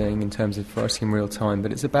Ali's doing in terms of writing in real time,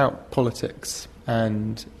 but it's about politics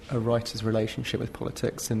and a writer's relationship with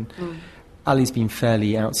politics. And Ali's been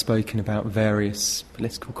fairly outspoken about various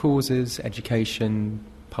political causes, education,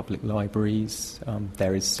 public libraries.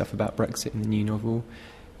 There is stuff about Brexit in the new novel.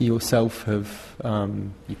 You yourself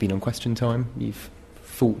you've been on Question Time. You've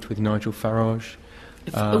fought with Nigel Farage.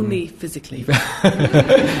 If only physically.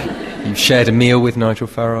 You've shared a meal with Nigel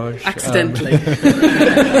Farage. Accidentally.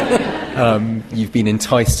 You've been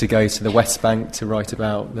enticed to go to the West Bank to write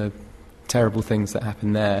about the terrible things that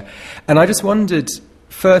happen there. And I just wondered,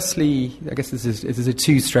 firstly, I guess this is a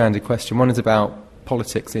two-stranded question. One is about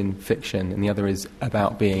politics in fiction, and the other is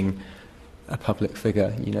about being a public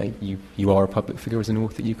figure. You know, you are a public figure as an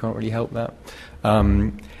author. You can't really help that.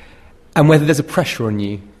 And whether there's a pressure on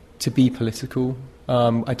you to be political.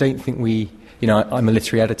 I don't think I'm a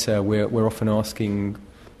literary editor. We're often asking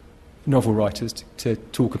novel writers to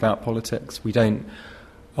talk about politics. We don't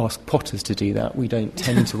ask potters to do that. We don't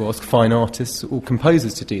tend to ask fine artists or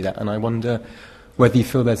composers to do that. And I wonder whether you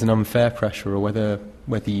feel there's an unfair pressure, or whether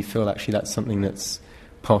you feel actually that's something that's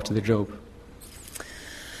part of the job.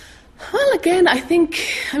 Well, again, I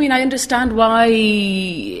understand why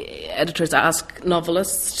editors ask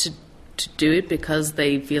novelists to do it, because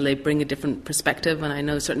they feel they bring a different perspective. And I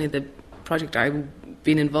know certainly the project I've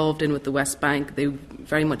been involved in with the West Bank, they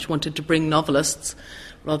very much wanted to bring novelists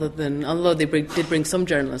rather than, although they did bring some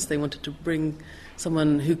journalists, they wanted to bring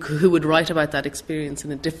someone who would write about that experience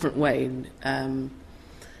in a different way, and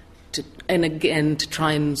again to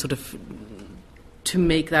try and sort of to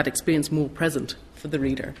make that experience more present for the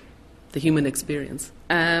reader, the human experience.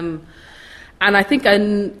 And I think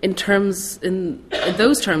in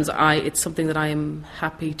those terms, it's something that I am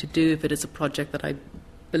happy to do if it is a project that I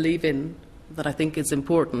believe in, that I think is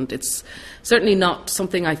important. It's certainly not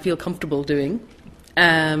something I feel comfortable doing.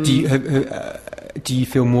 Do you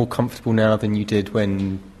feel more comfortable now than you did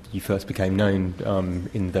when you first became known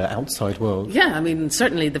in the outside world? Yeah,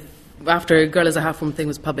 certainly after Girl is a Half-Woman thing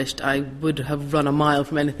was published, I would have run a mile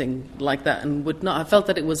from anything like that and would not have felt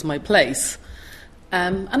that it was my place.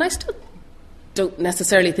 And I still don't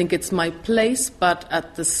necessarily think it's my place, but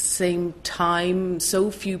at the same time, so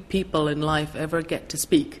few people in life ever get to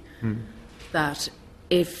speak that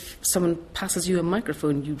if someone passes you a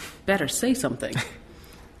microphone, you better say something.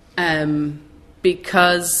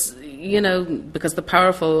 Because the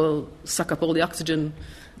powerful suck up all the oxygen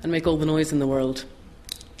and make all the noise in the world.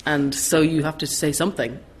 And so you have to say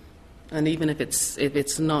something. And even if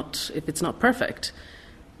it's not perfect,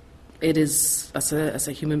 it is, as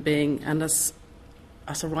a human being and as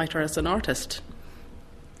a writer, as an artist,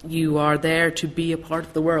 you are there to be a part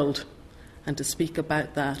of the world and to speak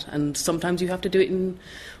about that. And sometimes you have to do it in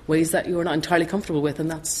ways that you're not entirely comfortable with, and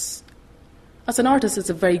that's, as an artist, it's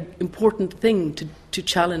a very important thing to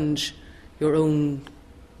challenge your own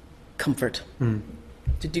comfort,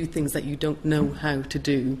 to do things that you don't know how to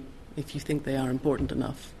do if you think they are important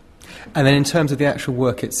enough. And then in terms of the actual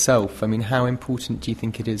work itself, how important do you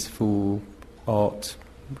think it is for art,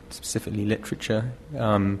 specifically literature,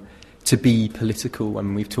 to be political?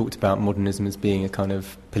 We've talked about modernism as being a kind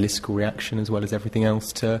of political reaction as well as everything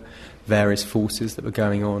else to various forces that were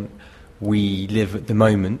going on. We live at the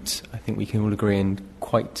moment, I think we can all agree, in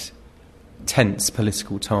quite tense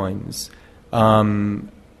political times.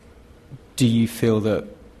 Do you feel that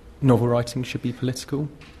novel writing should be political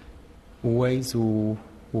always, or?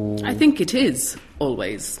 I think it is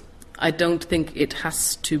always. I don't think it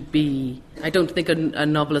has to be. I don't think a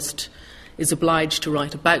novelist is obliged to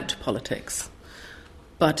write about politics.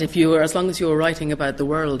 But as long as you're writing about the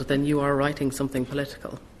world, then you are writing something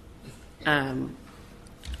political. And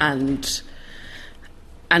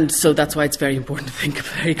so that's why it's very important to think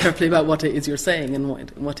very carefully about what it is you're saying and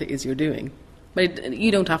what it is you're doing. But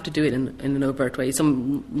you don't have to do it in an overt way.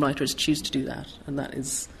 Some writers choose to do that, and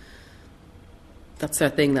that's their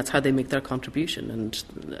thing. That's how they make their contribution, and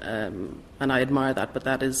I admire that. But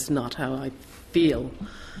that is not how I feel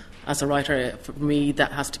as a writer. For me,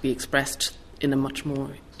 that has to be expressed in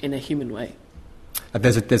a human way.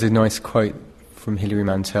 There's a nice quote from Hilary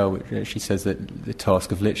Mantel, which she says that the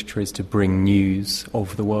task of literature is to bring news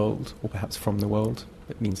of the world, or perhaps from the world.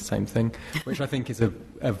 It means the same thing, which I think is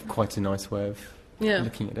quite a nice way of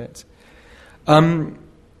looking at it.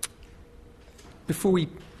 Before we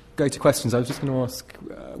go to questions, I was just going to ask,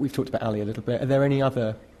 we've talked about Ali a little bit, are there any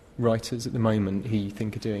other writers at the moment who you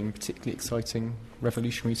think are doing particularly exciting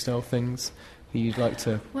revolutionary style things who you'd like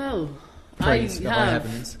to praise the high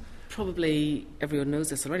heavens? Probably everyone knows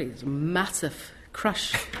this already. There's a massive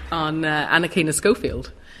crush on Anna Kena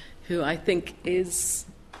Schofield, who I think is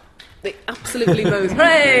the absolutely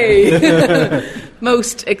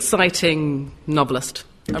most exciting novelist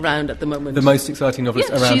around at the moment. The most exciting novelist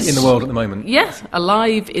Yeah, around she's- in the world at the moment. Yes,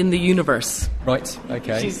 alive in the universe. Right,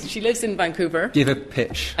 okay. She lives in Vancouver. Give a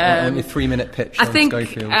pitch, a 3-minute pitch I on think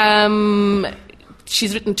Schofield.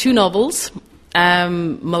 she's written 2 novels,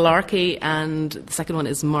 Malarkey, and the second one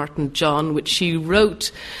is Martin John, which she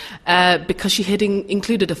wrote because she had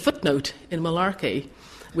included a footnote in Malarkey,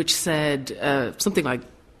 which said something like,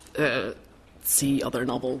 see other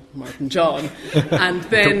novel, Martin John. And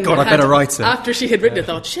then God, I better write it. After she had written it,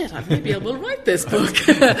 thought, shit, I maybe I will write this book.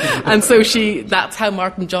 And so that's how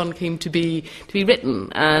Martin John came to be written.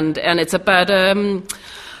 And it's about an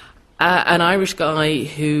Irish guy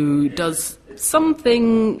who does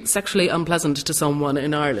something sexually unpleasant to someone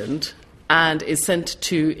in Ireland and is sent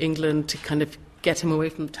to England to kind of get him away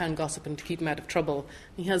from town gossip and to keep him out of trouble.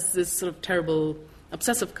 He has this sort of terrible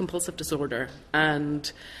obsessive-compulsive disorder,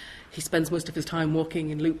 and he spends most of his time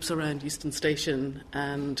walking in loops around Euston Station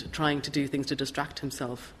and trying to do things to distract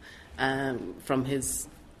himself from his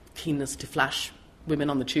keenness to flash women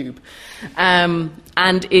on the tube. And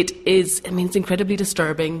it is, it's incredibly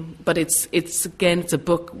disturbing, but it's a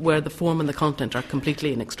book where the form and the content are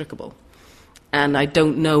completely inextricable. And I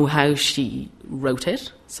don't know how she wrote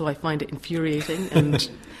it, so I find it infuriating. And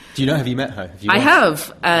Do you know, have you met her? I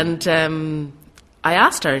have, and I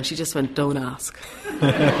asked her, and she just went, "Don't ask."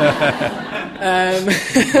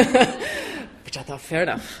 Which I thought, fair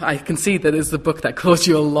enough. I can see that is the book that caused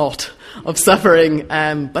you a lot of suffering,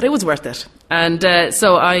 but it was worth it. And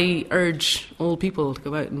so I urge all people to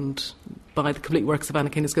go out and buy the complete works of Anna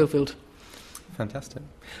Kane Schofield. Fantastic.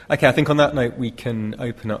 Okay, I think on that note we can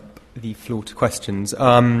open up the floor to questions.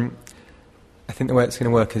 I think the way it's going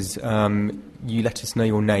to work is you let us know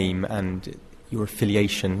your name and your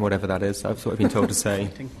affiliation, whatever that is, I've sort of been told to say.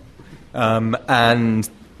 And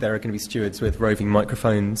there are going to be stewards with roving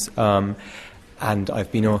microphones. And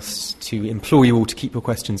I've been asked to implore you all to keep your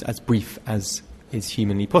questions as brief as is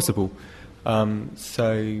humanly possible.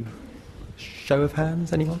 So, show of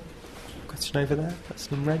hands, anyone? Question over there, that's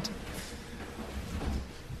in red.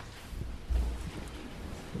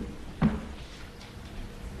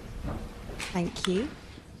 Thank you.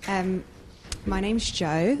 My name's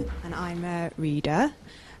Jo, and I'm a reader.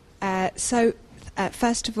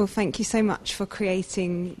 First of all, thank you so much for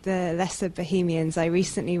creating The Lesser Bohemians. I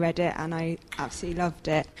recently read it, and I absolutely loved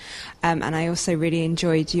it. And I also really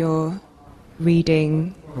enjoyed your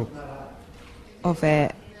reading of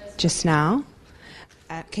it just now.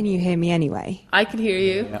 Can you hear me anyway? I can hear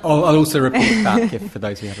you. Yeah, I'll also repeat back for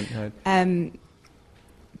those who haven't heard.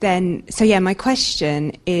 My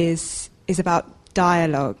question is about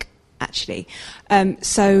dialogue, actually.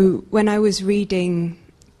 So when I was reading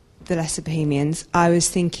The Lesser Bohemians, I was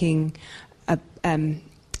thinking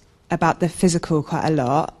about the physical quite a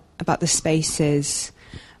lot, about the spaces.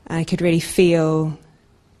 I could really feel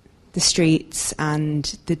the streets and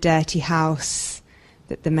the dirty house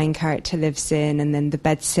that the main character lives in, and then the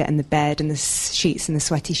bedsit and the bed and the sheets and the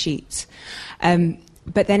sweaty sheets.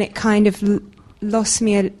 But then it kind of lost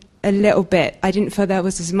me a little bit. I didn't feel there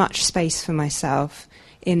was as much space for myself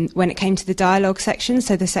when it came to the dialogue section,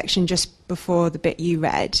 so the section just before the bit you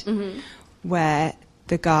read, where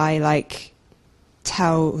the guy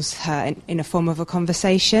tells her in a form of a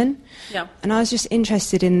conversation. Yeah. And I was just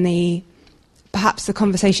interested in perhaps the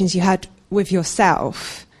conversations you had with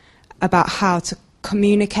yourself about how to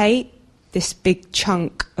communicate this big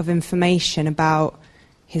chunk of information about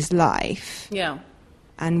his life. Yeah.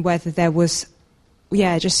 And whether there was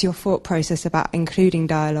just your thought process about including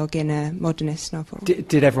dialogue in a modernist novel.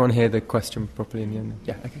 Did everyone hear the question properly in the end?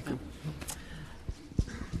 Yeah, okay, cool.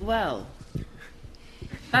 Well,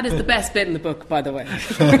 that is the best bit in the book, by the way.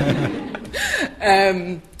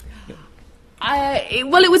 It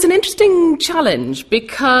was an interesting challenge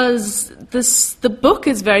because the book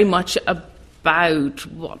is very much about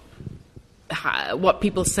what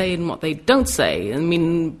people say and what they don't say. I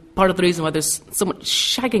mean, part of the reason why there's so much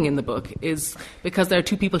shagging in the book is because there are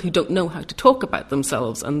two people who don't know how to talk about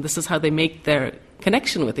themselves, and this is how they make their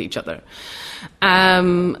connection with each other.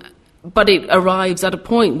 But it arrives at a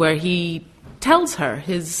point where he tells her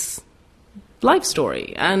his life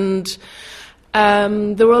story, and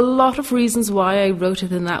there were a lot of reasons why I wrote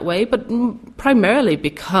it in that way, but primarily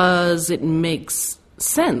because it makes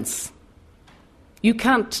sense. You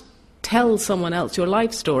can't tell someone else your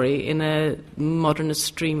life story in a modernist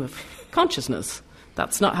stream of consciousness.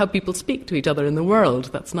 That's not how people speak to each other in the world.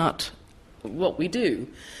 That's not what we do.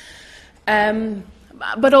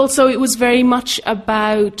 But also it was very much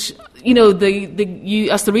about, you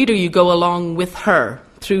as the reader, you go along with her,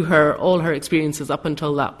 through all her experiences up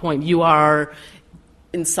until that point. You are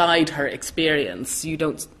inside her experience. You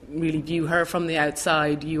don't really view her from the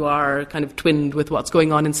outside. You are kind of twinned with what's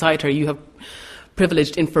going on inside her. You have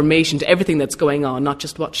privileged information to everything that's going on, not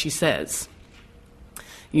just what she says.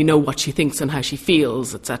 You know what she thinks and how she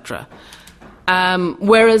feels, etc.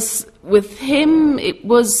 Whereas with him, it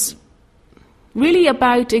was really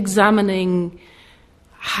about examining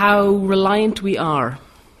how reliant we are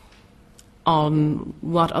on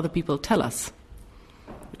what other people tell us,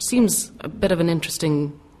 which seems a bit of an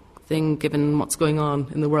interesting thing given what's going on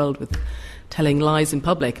in the world with telling lies in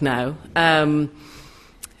public now.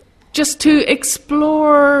 Just to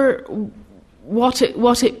explore what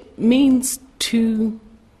it means to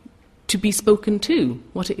be spoken to,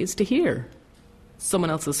 what it is to hear someone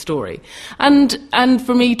else's story, and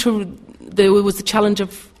for me there was the challenge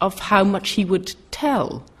of how much he would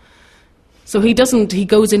tell. So he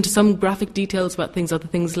goes into some graphic details about things, other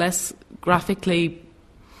things less graphically,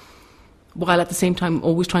 while at the same time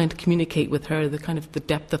always trying to communicate with her the kind of the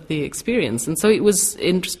depth of the experience. And so it was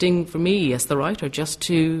interesting for me as the writer just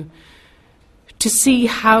to see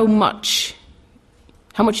how much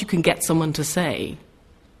you can get someone to say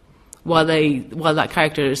while that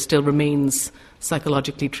character still remains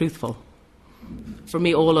psychologically truthful. For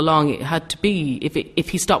me, all along, it had to be, if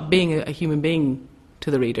he stopped being a human being to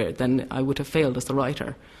the reader, then I would have failed as the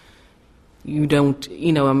writer.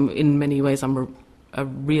 In many ways, I'm a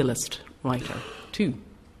realist writer too.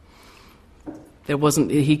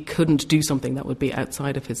 He couldn't do something that would be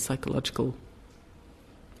outside of his psychological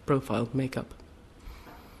profile, makeup.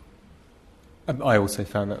 I also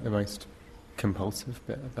found that the most compulsive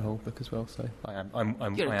bit of the whole book as well. So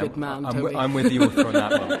You're a good man, Toby. I'm with the author on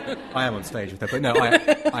that one. I am on stage with her, but no,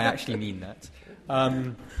 I actually mean that.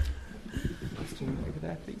 Question over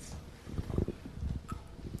there, please.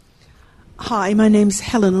 Hi, my name's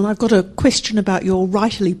Helen, and I've got a question about your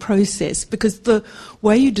writerly process, because the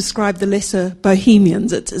way you describe the Lesser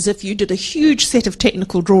Bohemians, it's as if you did a huge set of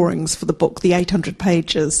technical drawings for the book, the 800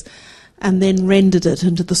 pages, and then rendered it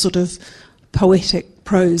into the sort of poetic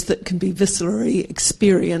prose that can be viscerally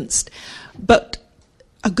experienced. But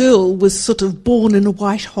a girl was sort of born in a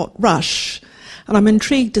white-hot rush, and I'm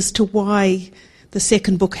intrigued as to why the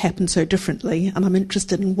second book happened so differently, and I'm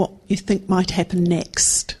interested in what you think might happen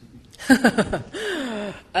next. Well,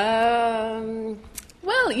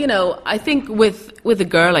 I think with a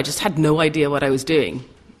girl, I just had no idea what I was doing.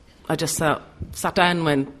 I just sat down and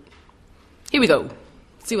went, here we go,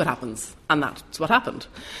 see what happens. And that's what happened.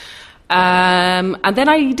 And then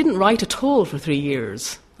I didn't write at all for 3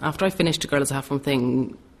 years after I finished A Girl Is a Half-Formed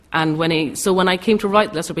Thing. And when I came to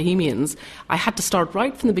write Lesser Bohemians, I had to start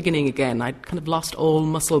right from the beginning again. I'd kind of lost all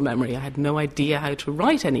muscle memory. I had no idea how to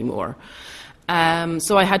write anymore.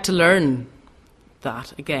 So I had to learn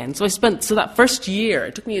that again. So that first year,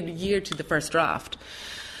 it took me a year to the first draft,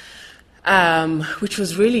 which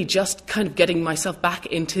was really just kind of getting myself back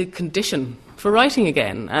into condition for writing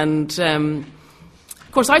again. And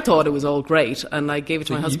of course, I thought it was all great, and I gave it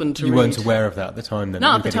to my husband to read. You weren't aware of that at the time, then?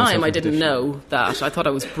 No, at the time I didn't know that. I thought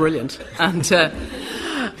I was brilliant, and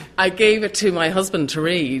I gave it to my husband to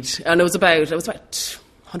read, and it was about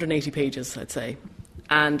 180 pages, I'd say.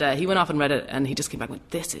 And he went off and read it, and he just came back and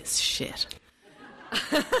went, "This is shit."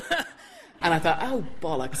 And I thought, oh,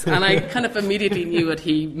 bollocks. And I kind of immediately knew what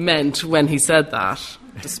he meant when he said that,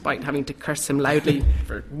 despite having to curse him loudly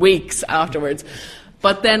for weeks afterwards.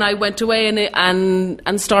 But then I went away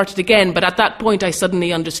and started again. But at that point, I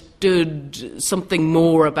suddenly understood something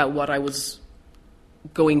more about what I was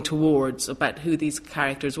going towards, about who these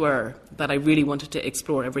characters were, that I really wanted to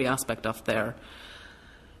explore every aspect of their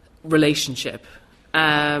relationship.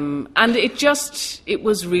 And it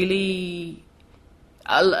was really...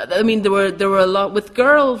 I mean, there were a lot... With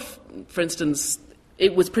Girl, for instance,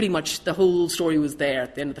 it was pretty much... The whole story was there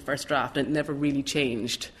at the end of the first draft, and it never really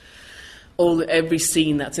changed. Every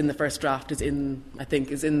scene that's in the first draft is in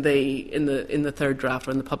the third draft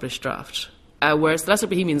or in the published draft. Whereas The Lesser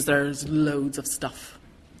Bohemians, there's loads of stuff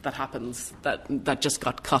that happens that just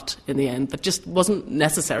got cut in the end, that just wasn't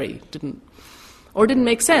necessary, didn't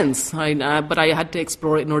make sense. But I had to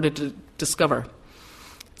explore it in order to discover.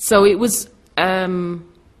 So it was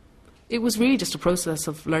really just a process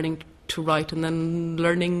of learning to write, and then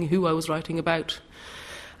learning who I was writing about,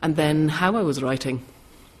 and then how I was writing.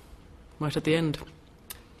 Right at the end.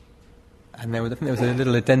 And there was a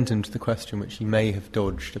little addendum to the question which you may have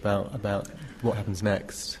dodged about what happens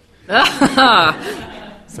next.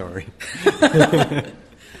 Sorry.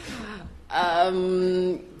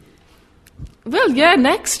 Well, yeah.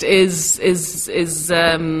 Next is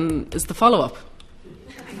the follow-up.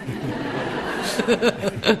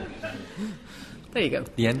 There you go.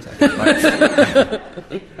 The end. Okay, right.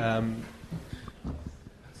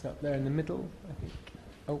 It's up there in the middle, I think.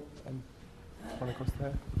 Oh, and one across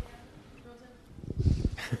there.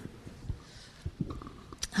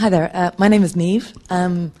 Hi there. My name is Niamh,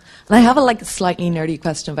 and I have a slightly nerdy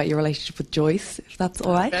question about your relationship with Joyce, if that's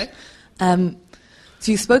all right. Okay.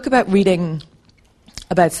 So you spoke about reading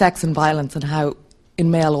about sex and violence and how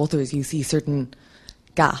in male authors you see certain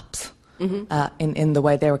gaps in the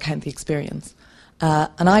way they recount the experience.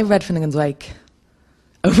 And I read Finnegan's Wake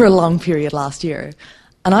over a long period last year,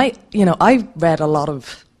 and I read a lot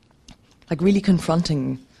of really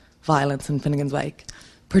confronting violence in Finnegan's Wake,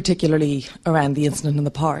 particularly around the incident in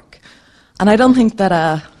the park. And I don't think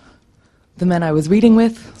that the men I was reading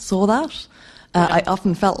with saw that. I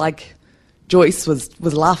often felt like Joyce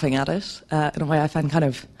was laughing at it in a way I found kind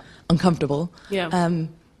of uncomfortable. Yeah.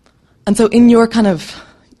 And so in your kind of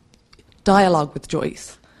dialogue with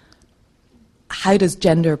Joyce, how does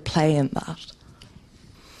gender play in that?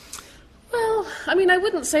 Well, I mean, I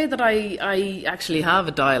wouldn't say that I actually have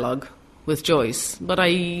a dialogue with Joyce, but I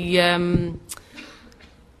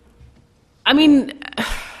mean,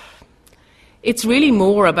 it's really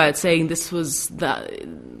more about saying this was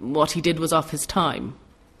what he did was off his time,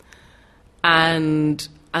 and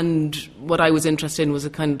what I was interested in was a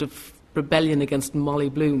kind of rebellion against Molly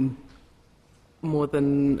Bloom more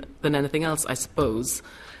than anything else, I suppose,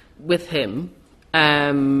 with him,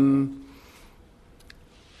 and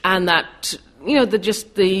that I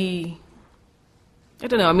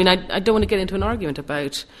don't know. I mean, I don't want to get into an argument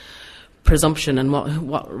about presumption and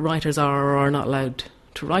what writers are or are not allowed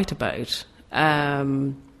to write about,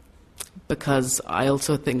 because I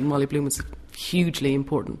also think Molly Bloom was a hugely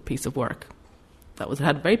important piece of work that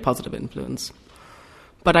had a very positive influence.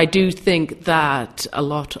 But I do think that a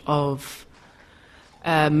lot of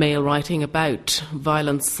male writing about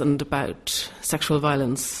violence and about sexual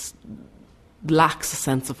violence lacks a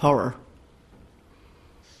sense of horror,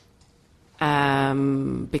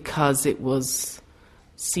 because it was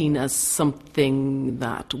seen as something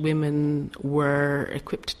that women were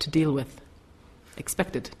equipped to deal with,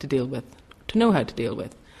 expected to deal with, to know how to deal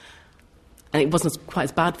with. And it wasn't quite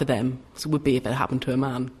as bad for them as it would be if it happened to a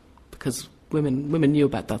man, because women knew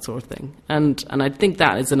about that sort of thing. And I think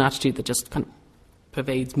that is an attitude that just kind of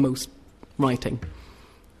pervades most writing.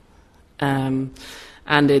 And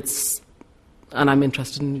I'm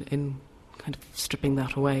interested in kind of stripping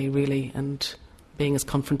that away, really, and being as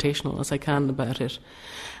confrontational as I can about it.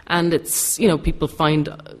 And it's, people find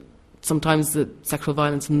sometimes the sexual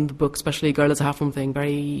violence in the book, especially Girl Is a Half-Woman thing,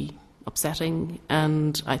 very upsetting.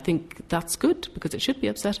 And I think that's good, because it should be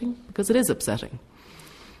upsetting, because it is upsetting.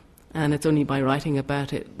 And it's only by writing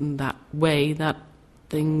about it in that way that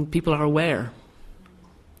people are aware,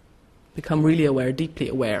 become really aware, deeply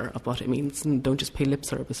aware of what it means, and don't just pay lip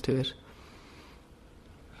service to it.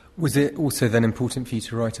 Was it also then important for you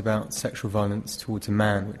to write about sexual violence towards a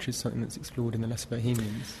man, which is something that's explored in The Lesser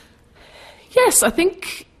Bohemians? Yes, I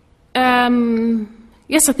think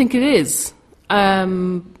it is,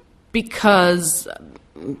 because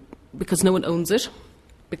no one owns it,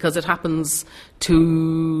 because it happens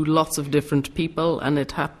to lots of different people, and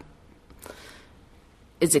it's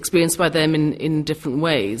experienced by them in different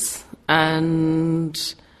ways. And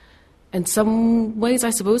in some ways, I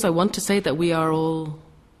suppose, I want to say that we are all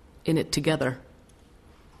in it together.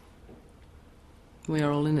 We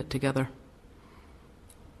are all in it together.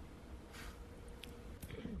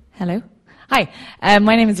 Hello. Hi,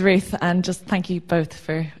 my name is Ruth, and just thank you both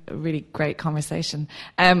for a really great conversation.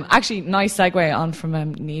 Actually, nice segue on from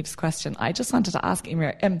Niamh's question. I just wanted to ask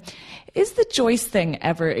Eimear, is the Joyce thing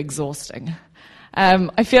ever exhausting?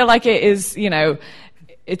 I feel like it is,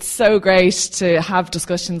 it's so great to have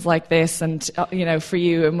discussions like this, and for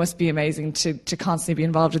you it must be amazing to constantly be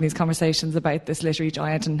involved in these conversations about this literary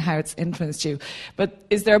giant and how it's influenced you. But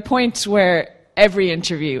is there a point where every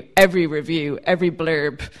interview, every review, every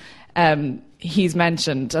blurb he's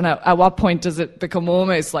mentioned, and at what point does it become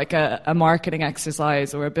almost like a marketing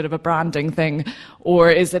exercise or a bit of a branding thing,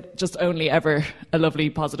 or is it just only ever a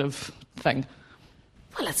lovely positive thing?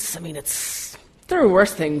 Well, there are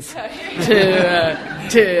worse things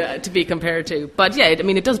to be compared to. But yeah,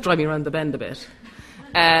 it does drive me around the bend a bit,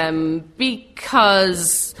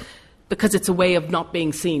 because it's a way of not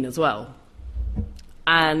being seen as well.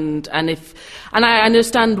 And I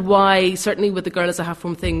understand why, certainly with the Girl Is a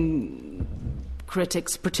Half-Woman thing,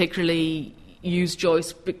 critics particularly use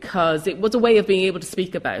Joyce, because it was a way of being able to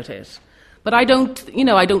speak about it. But I don't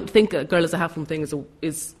think a Girl Is a Half-Woman thing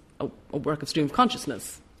is a work of stream of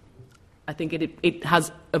consciousness. I think it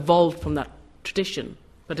has evolved from that tradition,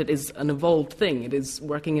 but it is an evolved thing. It is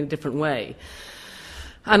working in a different way.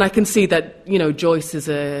 And I can see that, Joyce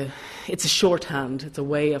it's a shorthand, it's a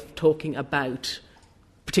way of talking about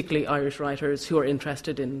particularly Irish writers who are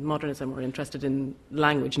interested in modernism or interested in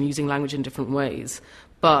language and using language in different ways.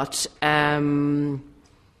 But I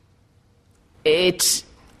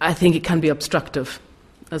think it can be obstructive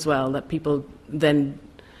as well, that people then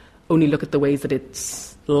only look at the ways that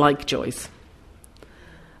it's like Joyce,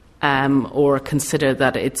 or consider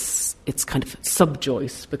that it's kind of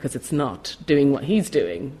sub-Joyce because it's not doing what he's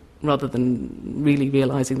doing, rather than really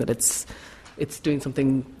realising that it's doing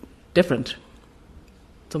something different,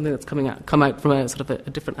 something that's come out from a sort of a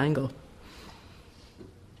different angle.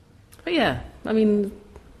 But yeah, I mean,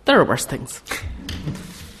 there are worse things.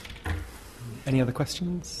 Any other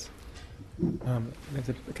questions?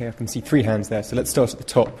 Okay, I can see 3 hands there, so let's start at the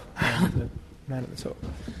top. The man at the top.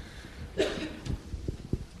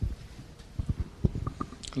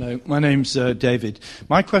 Hello, my name's David.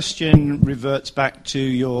 My question reverts back to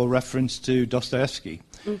your reference to Dostoevsky.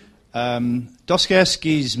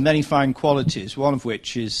 Dostoevsky's many fine qualities, one of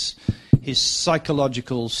which is his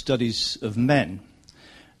psychological studies of men.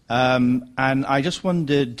 And I just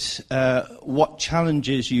wondered what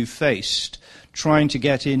challenges you faced trying to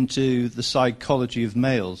get into the psychology of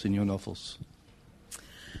males in your novels.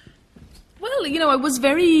 Well, I was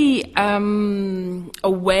very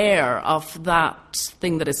aware of that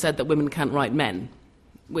thing that is said that women can't write men,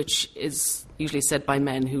 which is usually said by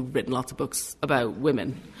men who've written lots of books about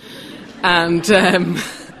women. And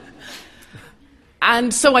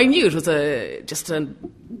and so I knew it was just a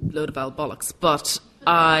load of old bollocks, but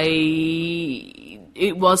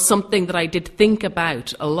it was something that I did think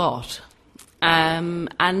about a lot.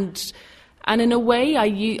 And in a way,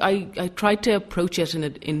 I tried to approach it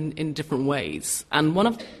in different ways, and one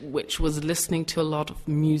of which was listening to a lot of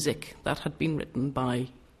music that had been written by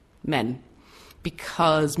men,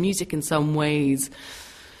 because music in some ways,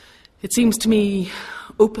 it seems to me,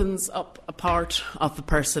 opens up a part of the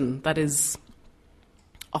person that is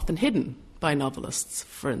often hidden by novelists,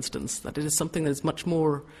 for instance, that it is something that is much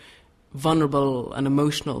more vulnerable and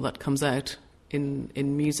emotional that comes out in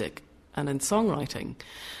music and in songwriting.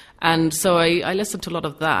 And so I listened to a lot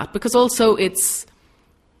of that, because also it's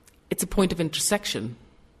a point of intersection.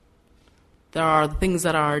 There are the things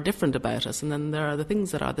that are different about us, and then there are the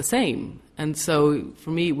things that are the same. And so for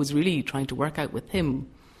me, it was really trying to work out with him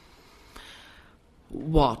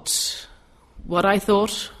what I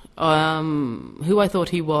thought, who I thought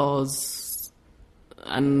he was,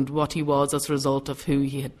 and what he was as a result of who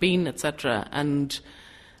he had been, etc. And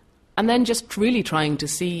then just really trying to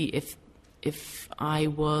see if I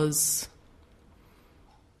was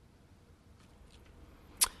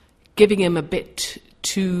giving him a bit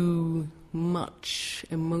too much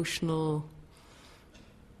emotional,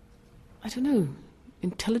 I don't know,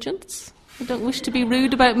 intelligence. I don't wish to be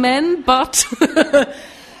rude about men, but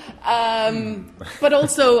but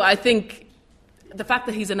also I think the fact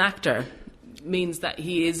that he's an actor means that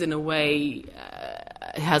he is, in a way,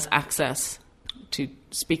 has access to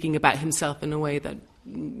speaking about himself in a way that,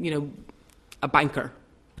 a banker,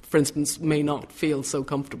 for instance, may not feel so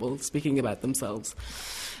comfortable speaking about themselves.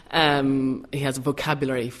 He has a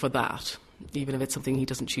vocabulary for that, even if it's something he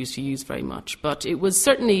doesn't choose to use very much. But it was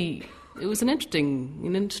an interesting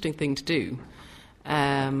thing to do.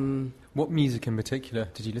 What music in particular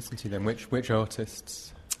did you listen to then? Which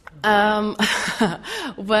artists? Well,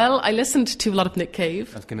 I listened to a lot of Nick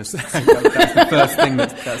Cave. I was going to say that's the first thing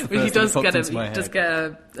that's the first he does thing that get popped into my head. Does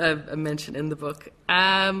get a mention in the book.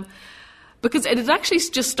 Because it had actually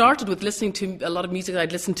just started with listening to a lot of music that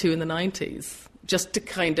I'd listened to in the 90s, just to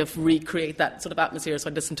kind of recreate that sort of atmosphere. So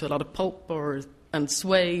I'd listened to a lot of Pulp and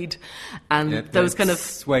Suede, and those kind of...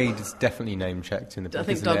 Suede is definitely name-checked in the book, I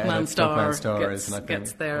think isn't it? Dogman Star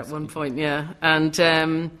gets there at one point, yeah. And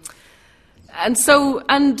so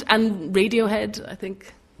Radiohead, I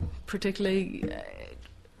think, particularly,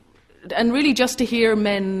 and really just to hear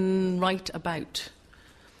men write about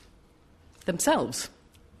themselves.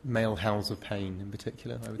 Male howls of pain, in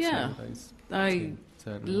particular, I would say. Those I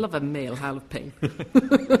love a male howl of pain.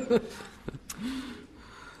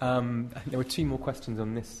 There were 2 more questions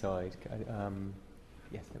on this side.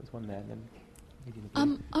 Yes, there was one there. Then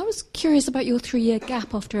I was curious about your 3-year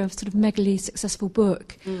gap after a sort of megally successful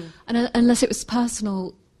book. And unless it was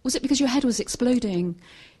personal, was it because your head was exploding?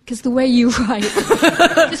 Because the way you write,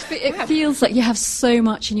 it feels like you have so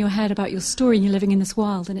much in your head about your story and you're living in this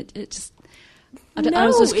world, and it just... I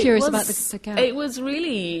was just curious about the gap. It was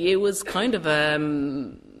kind of...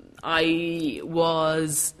 I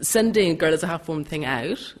was sending Girl as a Half-Formed Thing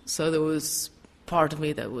out, so there was part of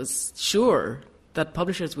me that was sure that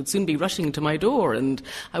publishers would soon be rushing to my door, and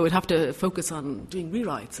I would have to focus on doing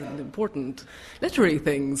rewrites and important literary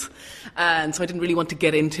things. And so I didn't really want to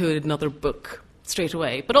get into another book straight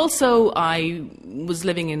away. But also I was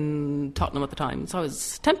living in Tottenham at the time, so I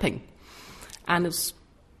was temping. And it was,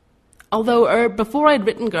 although before I'd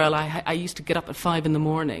written Girl, I used to get up at 5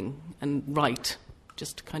 a.m. and write,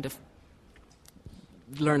 just to kind of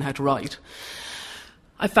learn how to write.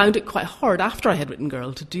 I found it quite hard after I had written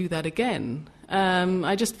Girl to do that again.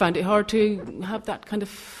 I just found it hard to have that kind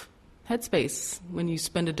of headspace when you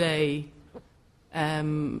spend a day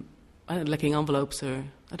licking envelopes, or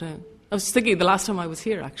I don't know. I was thinking the last time I was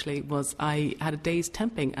here, actually, was I had a day's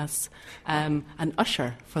temping as an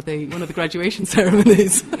usher for one of the graduation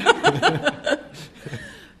ceremonies.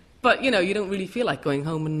 But, you don't really feel like going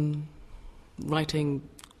home and writing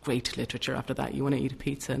great literature after that. You want to eat a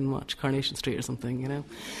pizza and watch Coronation Street or something,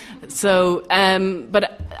 So,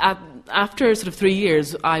 but after sort of 3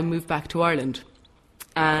 years, I moved back to Ireland.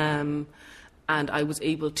 And I was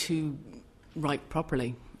able to write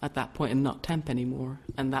properly at that point and not temp anymore.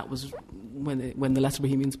 And that was when the Lesser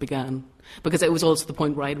Bohemians began. Because it was also the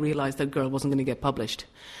point where I realised that Girl wasn't going to get published.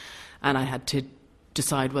 And I had to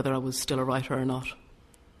decide whether I was still a writer or not.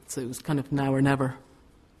 So it was kind of now or never.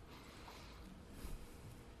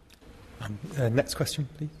 Next question,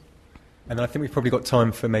 please. And I think we've probably got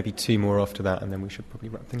time for maybe 2 more after that, and then we should probably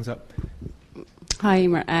wrap things up. Hi,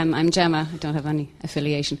 I'm Gemma. I don't have any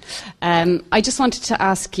affiliation. I just wanted to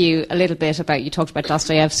ask you a little bit about, you talked about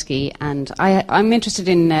Dostoevsky, and I'm interested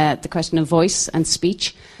in the question of voice and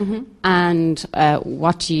speech, and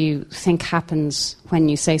what do you think happens when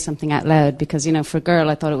you say something out loud? Because, for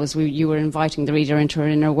Girl, I thought it was you were inviting the reader into her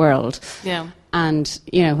inner world. Yeah. And,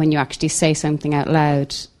 when you actually say something out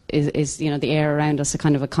loud, is the air around us a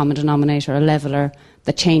kind of a common denominator, a leveler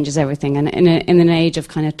that changes everything. And in an age of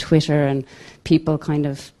kind of Twitter and people kind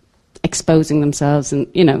of exposing themselves and,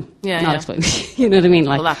 exposing, you know what I mean?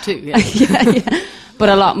 Like, well, that too, yeah. yeah. But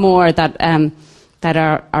a lot more that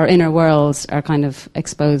our inner worlds are kind of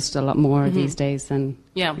exposed a lot more these days than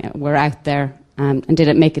we're out there. And did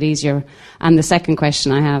it make it easier? And the second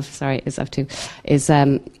question I have, is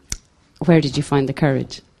where did you find the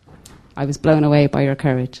courage? I was blown away by your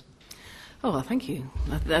courage. Oh, well, thank you.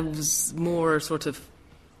 That was more sort of,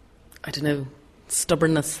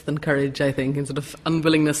 stubbornness than courage, I think, and sort of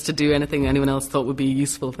unwillingness to do anything anyone else thought would be a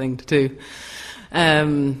useful thing to do.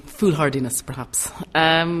 Foolhardiness, perhaps.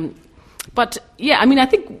 But, yeah, I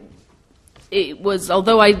think it was,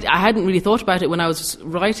 although I hadn't really thought about it when I was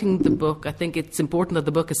writing the book, I think it's important that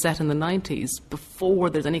the book is set in the 90s, before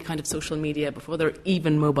there's any kind of social media, before there are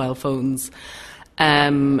even mobile phones.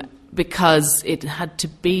 Because it had to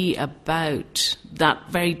be about that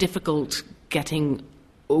very difficult getting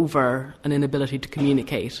over an inability to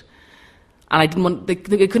communicate. And I didn't want, they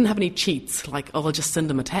couldn't have any cheats, like, I'll just send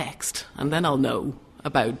him a text and then I'll know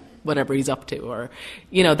about whatever he's up to, or,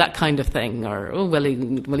 that kind of thing, or, will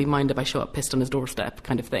he mind if I show up pissed on his doorstep,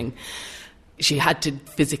 kind of thing. She had to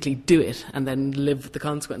physically do it and then live the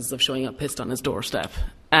consequences of showing up pissed on his doorstep.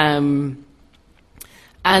 And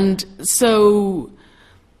so...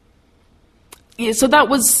 Yeah, so that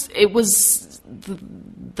was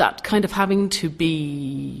that kind of having to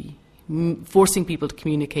be forcing people to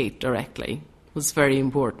communicate directly was very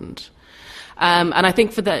important. And I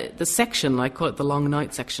think for the section, I call it the Long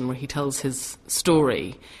Night section, where he tells his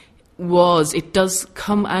story, it does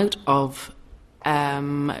come out of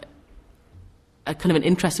a kind of an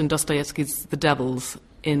interest in Dostoevsky's The Devils,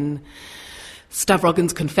 in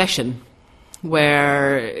Stavrogin's Confession,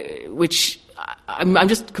 which I'm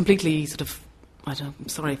just completely sort of, I'm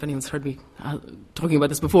sorry if anyone's heard me talking about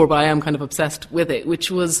this before, but I am kind of obsessed with it,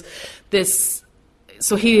 which was this...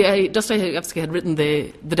 So Dostoevsky had written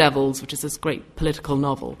The Devils, which is this great political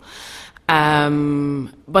novel.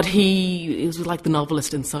 But it was like the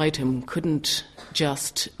novelist inside him couldn't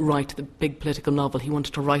just write the big political novel. He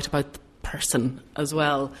wanted to write about the person as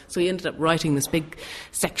well. So he ended up writing this big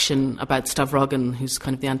section about Stavrogin, who's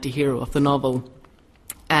kind of the anti-hero of the novel,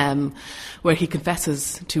 where he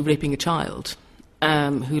confesses to raping a child,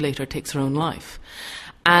 who later takes her own life.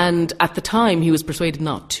 And at the time, he was persuaded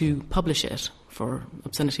not to publish it for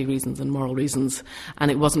obscenity reasons and moral reasons, and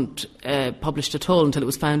it wasn't published at all until it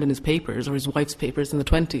was found in his papers, or his wife's papers, in the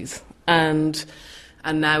 1920s. And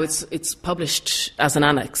now it's published as an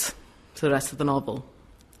annex to the rest of the novel.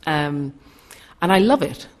 And I love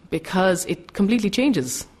it because it completely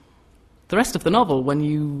changes the rest of the novel when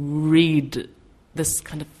you read this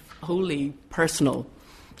kind of wholly personal,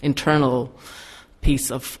 internal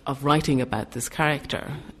piece of writing about this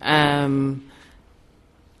character. And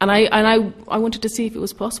I wanted to see if it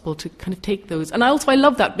was possible to kind of take those. And I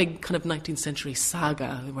love that big kind of 19th century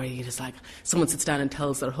saga where you just like, someone sits down and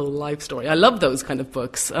tells their whole life story. I love those kind of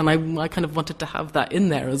books, and I kind of wanted to have that in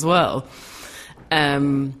there as well.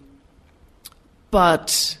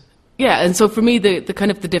 But, yeah, and so for me, the kind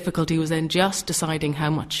of the difficulty was then just deciding how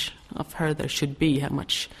much of her there should be, how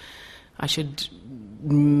much I should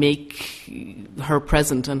make her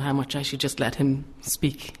present and how much I should just let him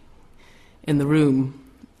speak in the room.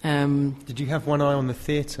 Did you have one eye on the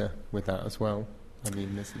theatre with that as well? I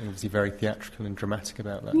mean, there's obviously very theatrical and dramatic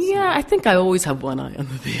about that. Yeah, I think I always have one eye on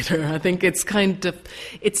the theatre. I think it's kind of,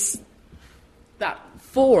 it's that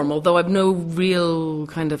form, although I've no real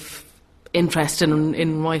kind of interest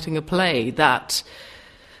in writing a play, that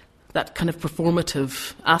kind of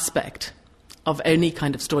performative aspect of any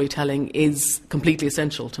kind of storytelling is completely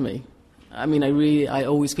essential to me. I mean, I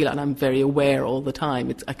always feel, and I'm very aware all the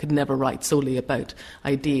time, I could never write solely about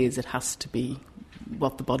ideas. It has to be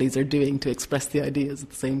what the bodies are doing to express the ideas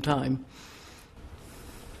at the same time.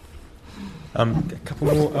 A couple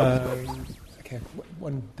more. Okay,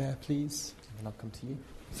 one there, please, and I'll come to you.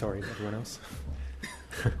 Sorry, everyone else.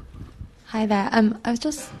 Hi there. I was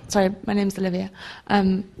just... Sorry, my name's Olivia.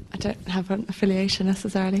 I don't have an affiliation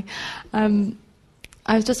necessarily. I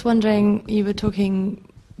was just wondering, you were talking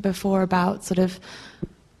before about sort of,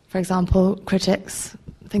 for example, critics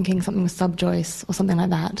thinking something was subjoyce or something like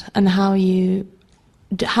that, and how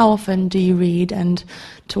often do you read and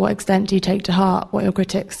to what extent do you take to heart what your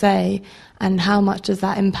critics say, and how much does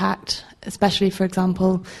that impact, especially, for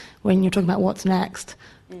example, when you're talking about what's next,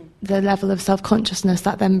 the level of self-consciousness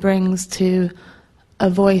that then brings to a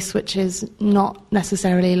voice which is not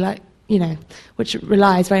necessarily like, you know, which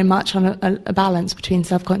relies very much on a balance between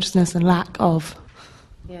self-consciousness and lack of.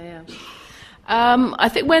 Yeah. I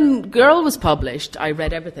think when Girl was published, I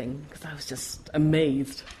read everything because I was just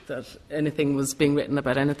amazed that anything was being written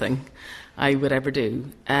about anything I would ever do.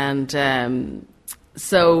 And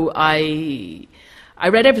so I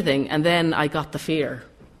read everything, and then I got the fear.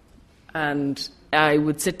 And I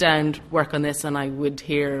would sit down, work on this, and I would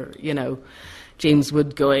hear, you know, James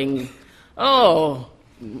Wood going, "Oh,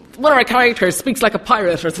 one of our characters speaks like a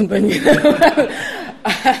pirate," or something, you know.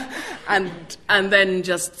 And then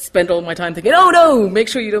just spend all my time thinking, "Oh no, make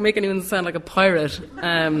sure you don't make anyone sound like a pirate."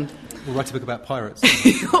 Or write a book about pirates.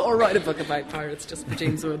 Or write a book about pirates just for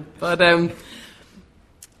James Wood. But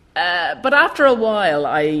after a while,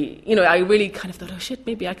 I really kind of thought, oh shit,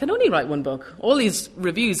 maybe I can only write one book. All these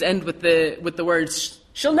reviews end with the words,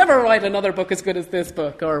 "She'll never write another book as good as this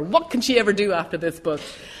book," or "What can she ever do after this book?"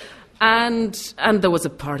 And there was a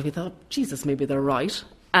part of me that thought, Jesus, maybe they're right.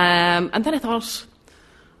 And then I thought,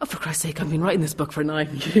 oh, for Christ's sake, I've been writing this book for 9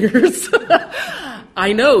 years.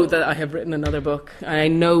 I know that I have written another book. I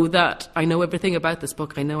know everything about this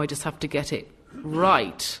book. I know I just have to get it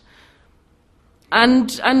right.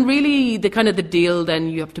 And really, the kind of the deal then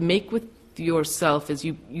you have to make with yourself is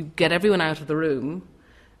you get everyone out of the room,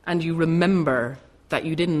 and you remember that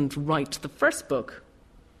you didn't write the first book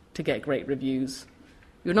to get great reviews.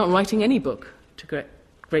 You're not writing any book to get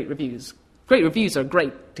great reviews. Great reviews are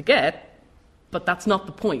great to get, but that's not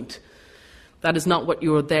the point. That is not what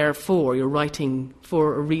you're there for. You're writing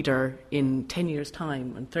for a reader in 10 years'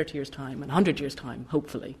 time, and 30 years' time, and 100 years' time,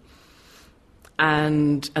 hopefully.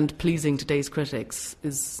 And pleasing today's critics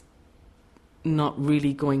is not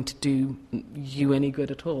really going to do you any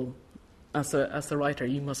good at all. As a writer,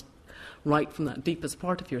 you must write from that deepest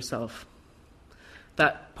part of yourself,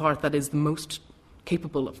 that part that is the most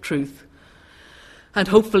capable of truth. And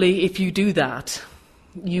hopefully, if you do that,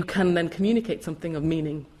 you can then communicate something of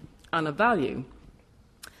meaning and of value.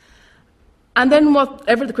 And then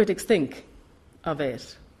whatever the critics think of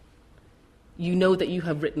it, you know that you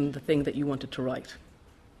have written the thing that you wanted to write.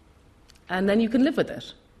 And then you can live with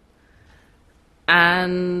it.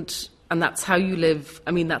 And that's how you live.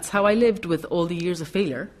 I mean, that's how I lived with all the years of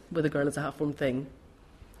failure with A Girl is a Half-Formed Thing,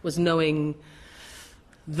 was knowing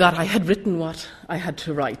that I had written what I had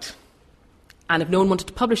to write. And if no one wanted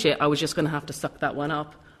to publish it, I was just going to have to suck that one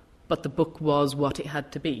up. But the book was what it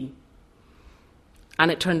had to be.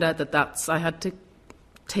 And it turned out that I had to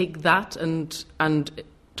take that and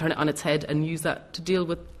turn it on its head and use that to deal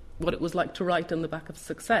with what it was like to write on the back of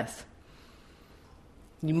success.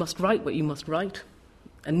 You must write what you must write,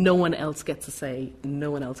 and no one else gets a say,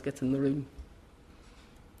 no one else gets in the room.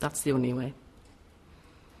 That's the only way.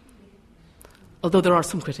 Although there are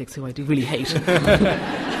some critics who I do really hate.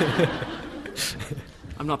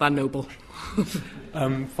 I'm not that noble.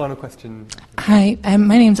 Final question. Hi,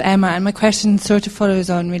 my name's Emma, and my question sort of follows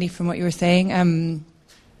on really from what you were saying.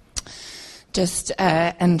 Just,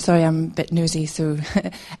 and sorry, I'm a bit nosy, so,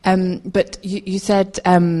 but you said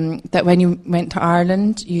that when you went to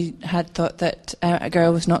Ireland, you had thought that A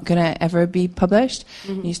Girl was not going to ever be published.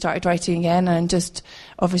 Mm-hmm. You started writing again, and just,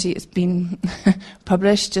 obviously it's been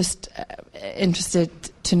published, just interested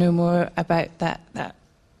to know more about that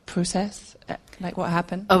process. Like what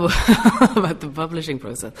happened? Oh, about the publishing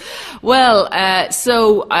process. Well,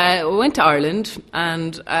 so I went to Ireland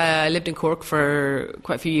and I lived in Cork for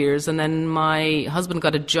quite a few years, and then my husband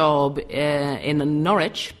got a job in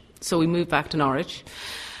Norwich, so we moved back to Norwich.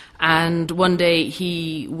 And one day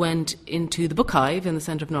he went into the Book Hive in the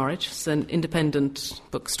centre of Norwich, it's an independent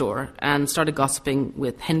bookstore, and started gossiping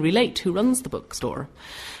with Henry Late, who runs the bookstore.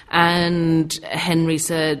 And Henry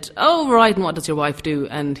said, "Oh, right, and what does your wife do?"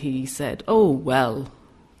 And he said, "Oh, well,"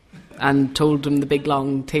 and told him the big,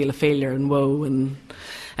 long tale of failure and woe and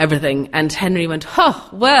everything. And Henry went,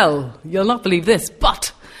 "Well, you'll not believe this,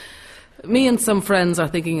 but me and some friends are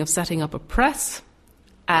thinking of setting up a press.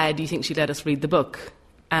 Do you think she'd let us read the book?"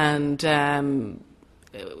 And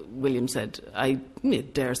William said, "I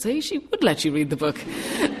dare say she would let you read the book."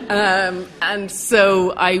 And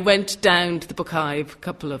so I went down to the Book Hive a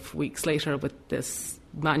couple of weeks later with this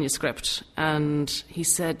manuscript, and he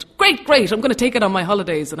said, great, I'm going to take it on my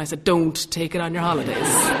holidays. And I said, "Don't take it on your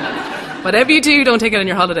holidays. Whatever you do, don't take it on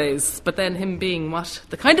your holidays." But then him being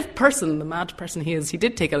the kind of person, the mad person he is, he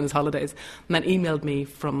did take it on his holidays, and then emailed me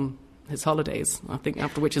from his holidays, I think,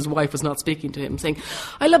 after which his wife was not speaking to him, saying,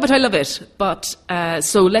 I love it, but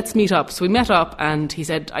so let's meet up." So we met up, and he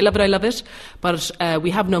said, I love it, but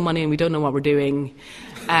we have no money and we don't know what we're doing.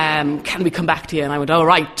 Can we come back to you? And I went, all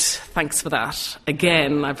right, thanks for that.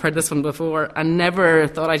 Again, I've heard this one before, and never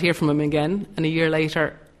thought I'd hear from him again. And a year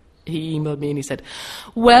later, he emailed me and he said,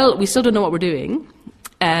 well, we still don't know what we're doing.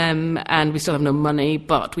 And we still have no money,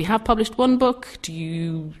 but we have published one book. Do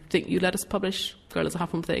you think you'd let us publish Girl is a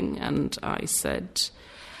Half-Home Thing? And I said,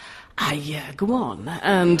 yeah, go on.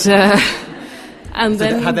 And and so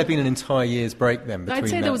then... Had there been an entire year's break then between I'd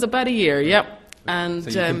say that? there was about a year, yep. And, so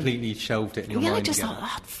you completely shelved it in your mind I just again.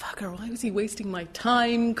 thought, fucker, why was he wasting my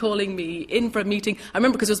time calling me in for a meeting? I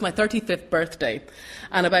remember because it was my 35th birthday,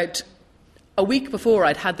 and about a week before,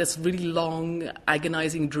 I'd had this really long,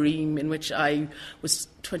 agonising dream in which I was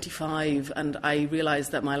 25 and I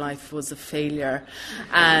realised that my life was a failure.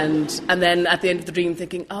 And then at the end of the dream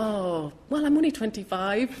thinking, oh, well, I'm only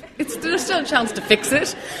 25. There's still a chance to fix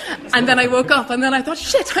it. And then I woke up and then I thought,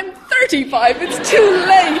 shit, I'm 35. It's too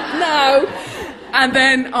late now. And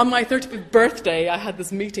then on my 35th birthday, I had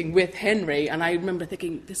this meeting with Henry, and I remember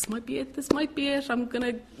thinking, this might be it. I'm going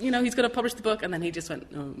to, he's going to publish the book. And then he just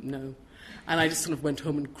went, no. And I just sort of went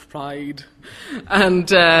home and cried, and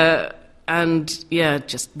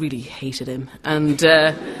just really hated him. And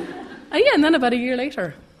and then about a year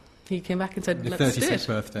later, he came back and said, "Let's do it." 36th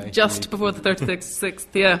birthday, just before the 36th,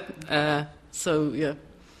 yeah. So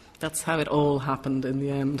that's how it all happened in the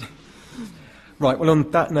end. Right. Well, on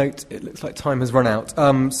that note, it looks like time has run out.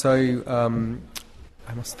 I must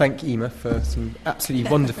thank Ema for some absolutely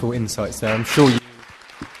wonderful insights there. I'm sure you.